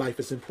prayer life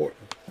is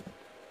important.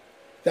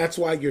 That's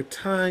why your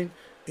time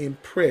in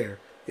prayer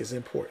is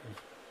important.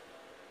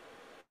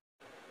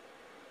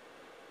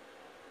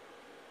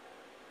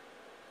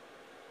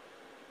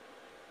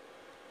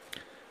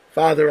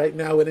 Father, right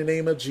now in the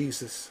name of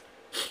Jesus,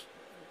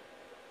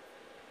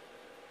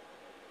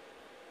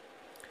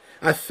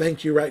 I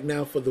thank you right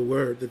now for the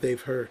word that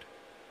they've heard.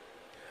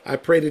 I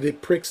pray that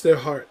it pricks their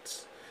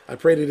hearts. I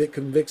pray that it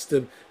convicts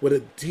them with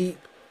a deep,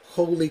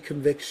 holy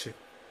conviction.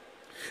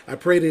 I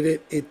pray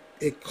that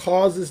it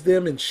causes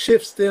them and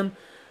shifts them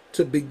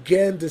to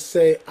begin to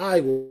say,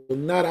 I will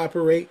not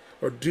operate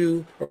or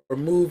do or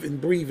move and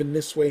breathe in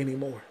this way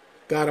anymore.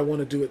 God, I want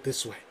to do it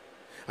this way.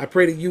 I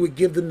pray that you would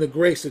give them the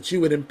grace, that you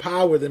would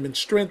empower them and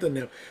strengthen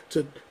them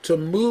to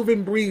move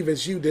and breathe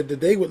as you did, that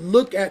they would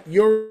look at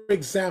your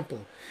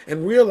example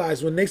and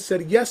realize when they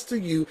said yes to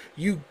you,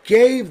 you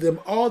gave them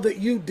all that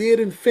you did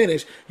and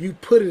finished. You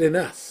put it in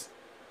us.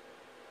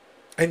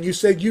 And you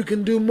said you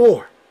can do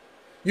more.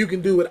 You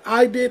can do what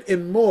I did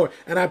and more.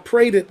 And I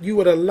pray that you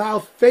would allow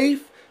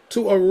faith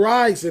to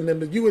arise in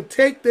them, that you would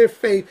take their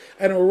faith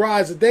and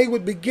arise, that they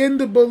would begin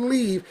to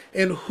believe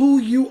in who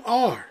you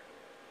are.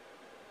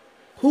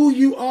 Who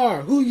you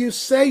are, who you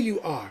say you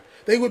are.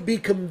 They would be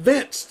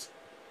convinced.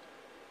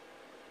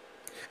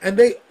 And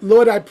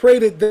Lord, I pray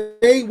that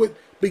they would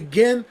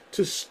begin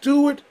to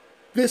steward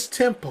this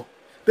temple.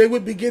 They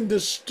would begin to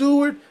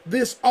steward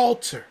this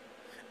altar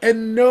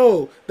and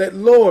know that,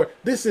 Lord,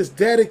 this is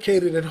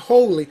dedicated and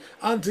holy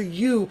unto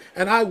you,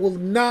 and I will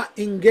not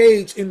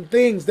engage in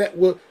things that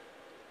will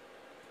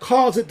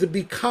cause it to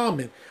be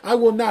common. I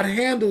will not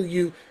handle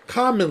you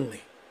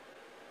commonly.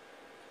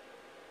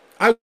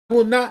 I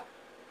will not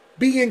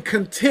be in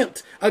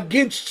contempt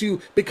against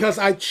you because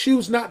I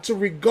choose not to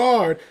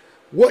regard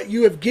what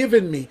you have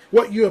given me,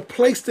 what you have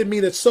placed in me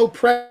that's so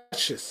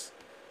precious.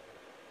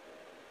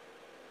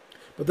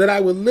 But that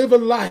I will live a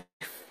life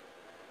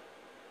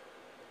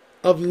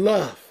of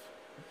love,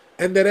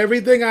 and that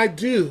everything I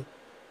do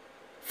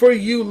for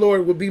you,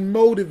 Lord, will be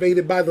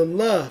motivated by the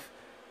love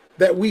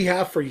that we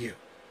have for you.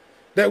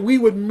 That we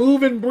would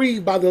move and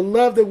breathe by the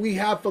love that we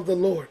have for the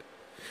Lord.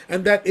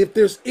 And that if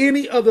there's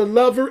any other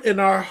lover in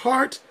our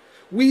heart,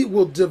 we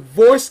will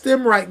divorce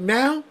them right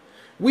now.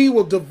 We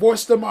will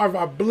divorce them of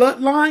our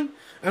bloodline.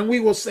 And we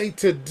will say,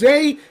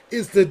 today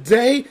is the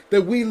day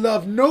that we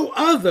love no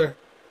other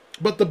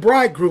but the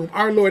bridegroom,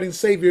 our Lord and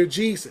Savior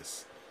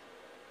Jesus.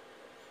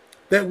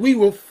 That we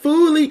will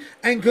fully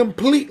and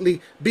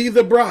completely be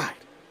the bride.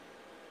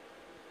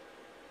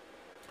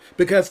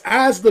 Because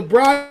as the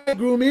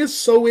bridegroom is,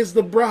 so is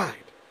the bride.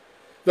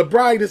 The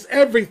bride is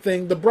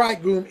everything the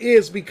bridegroom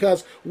is,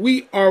 because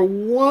we are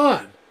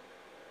one.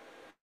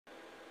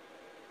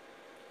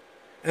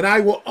 And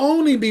I will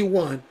only be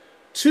one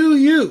to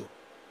you.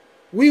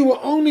 We will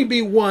only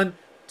be one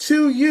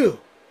to you.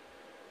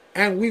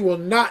 And we will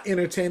not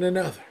entertain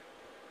another.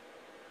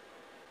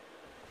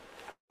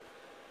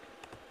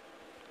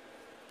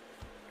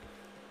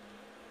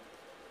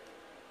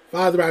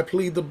 Father, I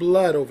plead the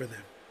blood over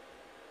them.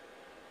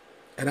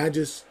 And I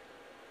just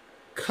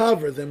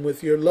cover them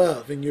with your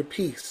love and your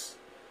peace.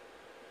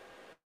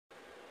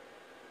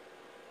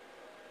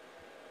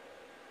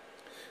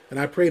 And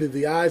I pray that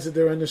the eyes of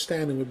their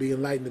understanding would be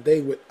enlightened,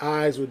 that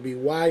eyes would be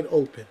wide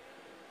open,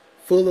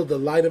 full of the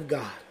light of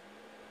God.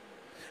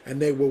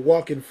 And they will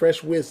walk in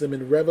fresh wisdom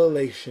and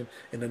revelation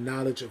in the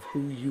knowledge of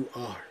who you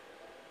are.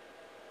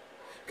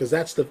 Because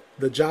that's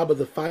the job of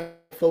the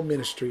fivefold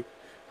ministry,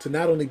 to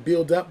not only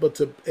build up, but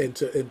to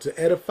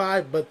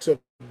edify, but to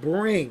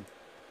bring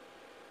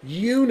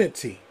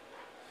unity.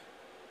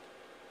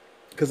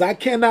 Because I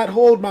cannot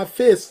hold my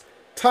fist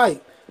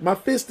tight. My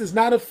fist is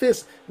not a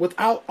fist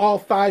without all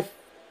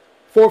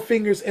four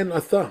fingers and a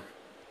thumb.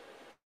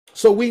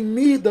 So we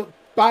need the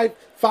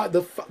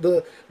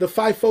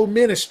fivefold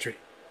ministry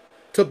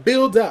to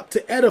build up,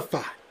 to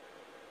edify,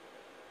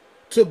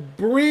 to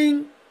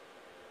bring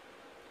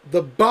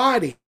the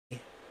body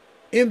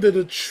into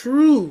the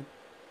true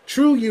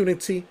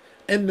unity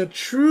and the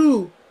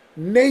true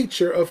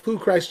nature of who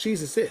Christ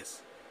Jesus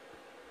is.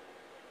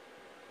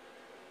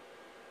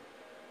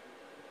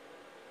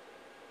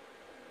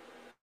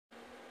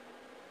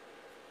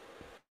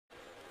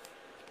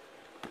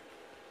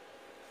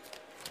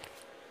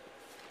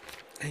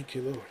 Thank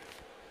you, Lord.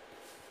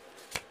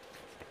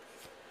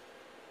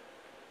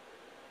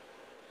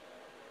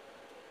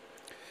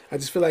 I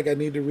just feel like I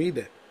need to read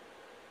that.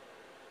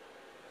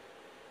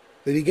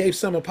 That he gave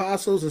some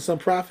apostles and some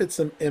prophets,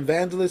 some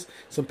evangelists,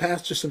 some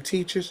pastors, some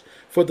teachers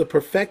for the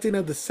perfecting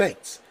of the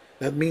saints.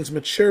 That means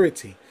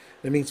maturity.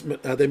 That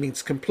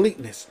means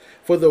completeness.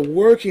 For the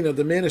working of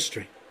the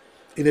ministry,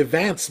 in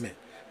advancement,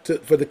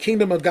 for the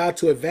kingdom of God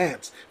to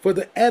advance, for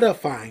the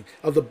edifying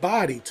of the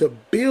body, to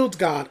build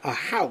God a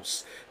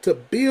house, till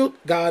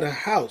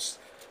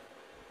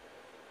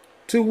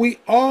we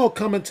all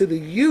come into the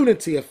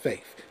unity of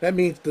faith. That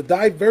means the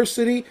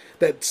diversity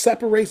that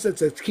separates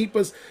us,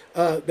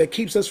 that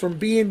keeps us from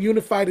being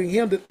unified in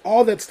Him. That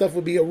all that stuff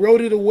will be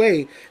eroded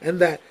away, and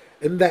that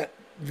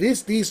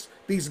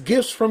these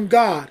gifts from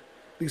God,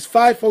 these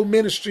fivefold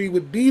ministry,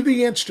 would be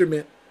the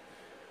instrument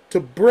to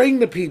bring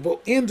the people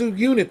into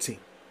unity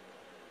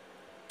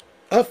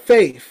of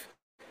faith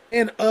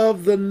and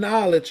of the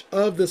knowledge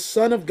of the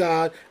Son of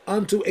God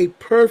unto a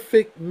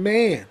perfect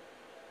man,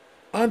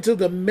 unto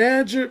the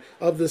measure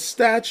of the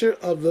stature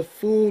of the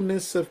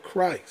fullness of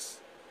Christ.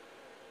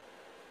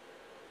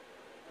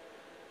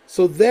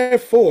 So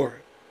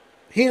therefore,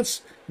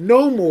 hence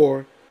no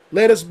more,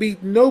 let us be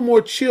no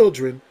more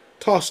children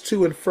tossed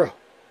to and fro.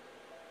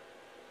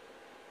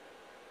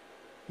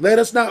 Let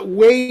us not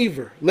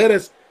waver. Let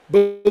us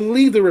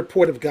believe the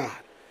report of God,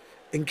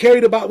 and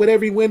carried about with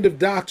every wind of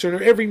doctrine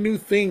or every new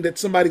thing that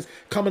somebody's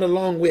coming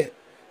along with.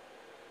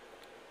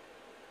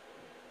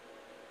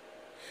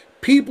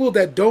 People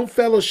that don't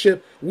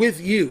fellowship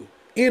with you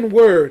in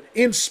word,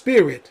 in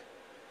spirit,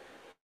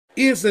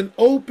 is an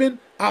open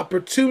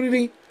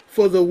opportunity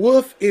for the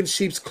wolf in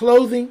sheep's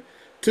clothing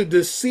to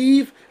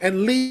deceive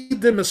and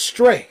lead them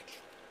astray.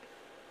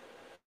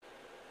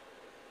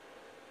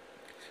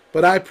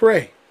 But I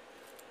pray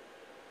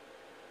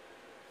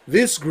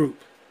this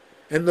group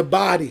and the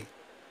body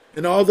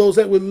and all those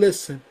that would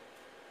listen,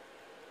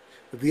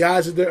 that the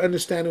eyes of their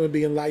understanding would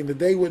be enlightened, that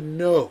they would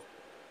know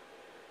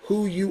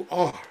who you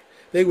are.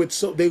 They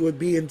would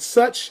be in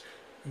such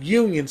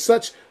union,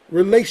 such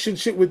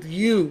relationship with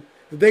you,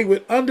 that they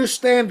would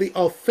understand the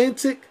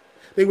authentic,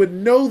 they would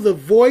know the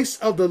voice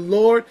of the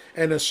Lord,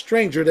 and a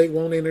stranger they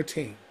won't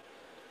entertain.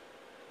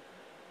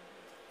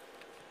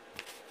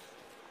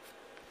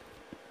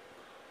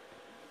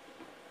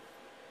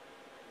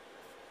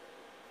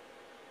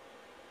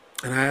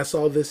 And I ask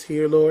all this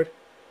here, Lord.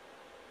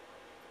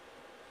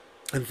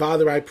 And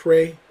Father, I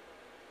pray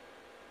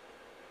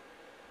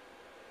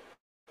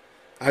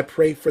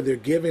for their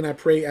giving. I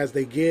pray as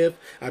they give,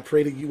 I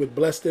pray that you would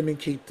bless them and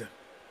keep them.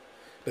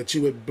 That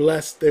you would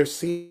bless their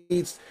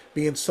seeds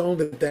being sown,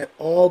 that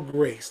all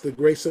grace, the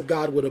grace of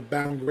God, would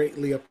abound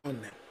greatly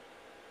upon them.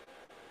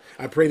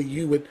 I pray that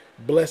you would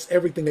bless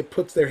everything that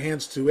puts their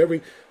hands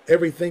to,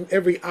 everything,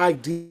 every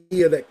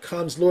idea that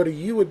comes, Lord, that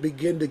you would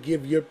begin to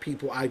give your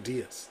people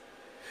ideas.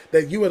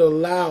 That you would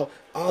allow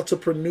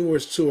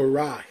entrepreneurs to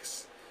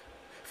arise.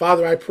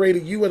 Father, I pray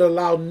that you would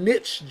allow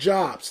niche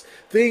jobs,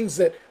 things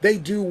that they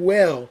do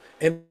well,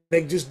 and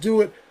they just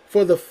do it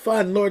for the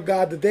fun, Lord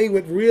God, that they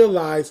would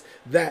realize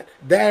that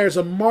there's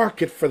a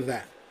market for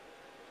that.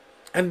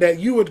 And that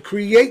you would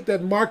create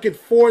that market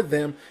for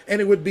them, and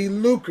it would be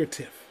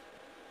lucrative.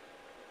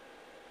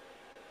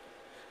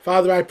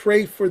 Father, I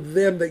pray for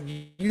them that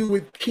you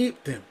would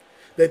keep them,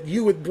 that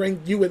you would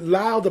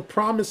allow the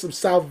promise of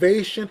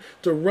salvation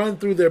to run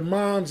through their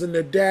moms and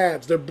their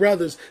dads, their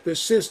brothers, their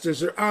sisters,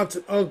 their aunts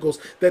and uncles,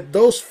 that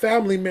those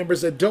family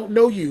members that don't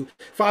know you,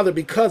 Father,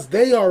 because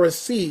they are a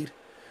seed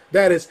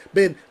that has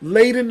been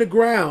laid in the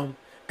ground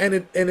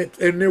and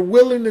they're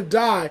willing to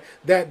die,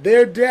 that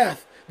their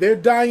death, their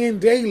dying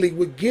daily,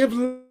 would give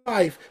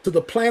life to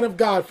the plan of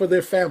God for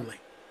their family.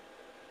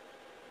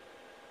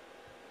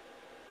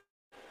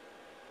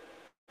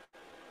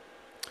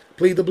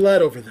 Plead the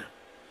blood over them,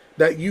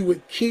 that you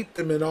would keep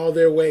them in all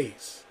their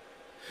ways,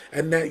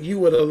 and that you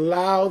would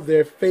allow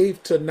their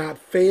faith to not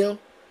fail,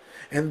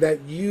 and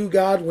that you,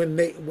 God,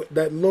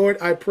 Lord,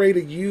 I pray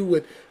that you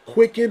would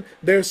quicken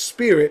their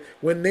spirit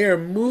when they're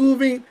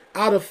moving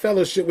out of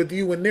fellowship with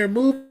you, when they're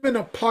moving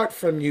apart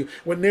from you,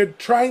 when they're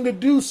trying to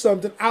do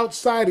something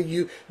outside of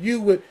you, you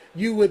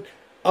would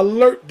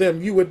alert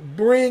them, you would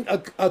bring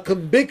a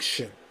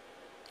conviction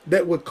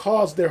that would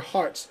cause their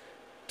hearts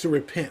to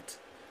repent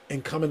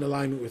and come in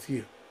alignment with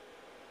you.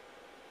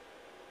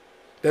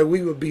 That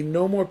we would be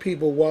no more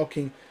people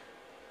walking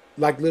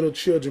like little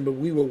children, but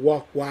we would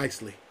walk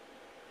wisely,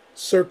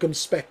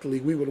 circumspectly.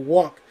 We would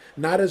walk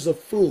not as a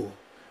fool,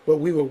 but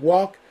we would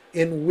walk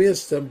in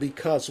wisdom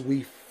because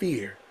we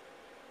fear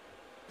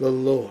the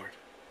Lord.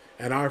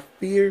 And our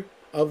fear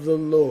of the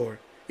Lord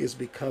is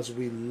because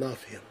we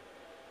love him.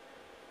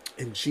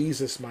 In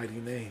Jesus' mighty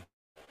name,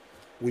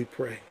 we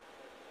pray.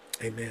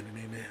 Amen and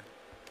amen.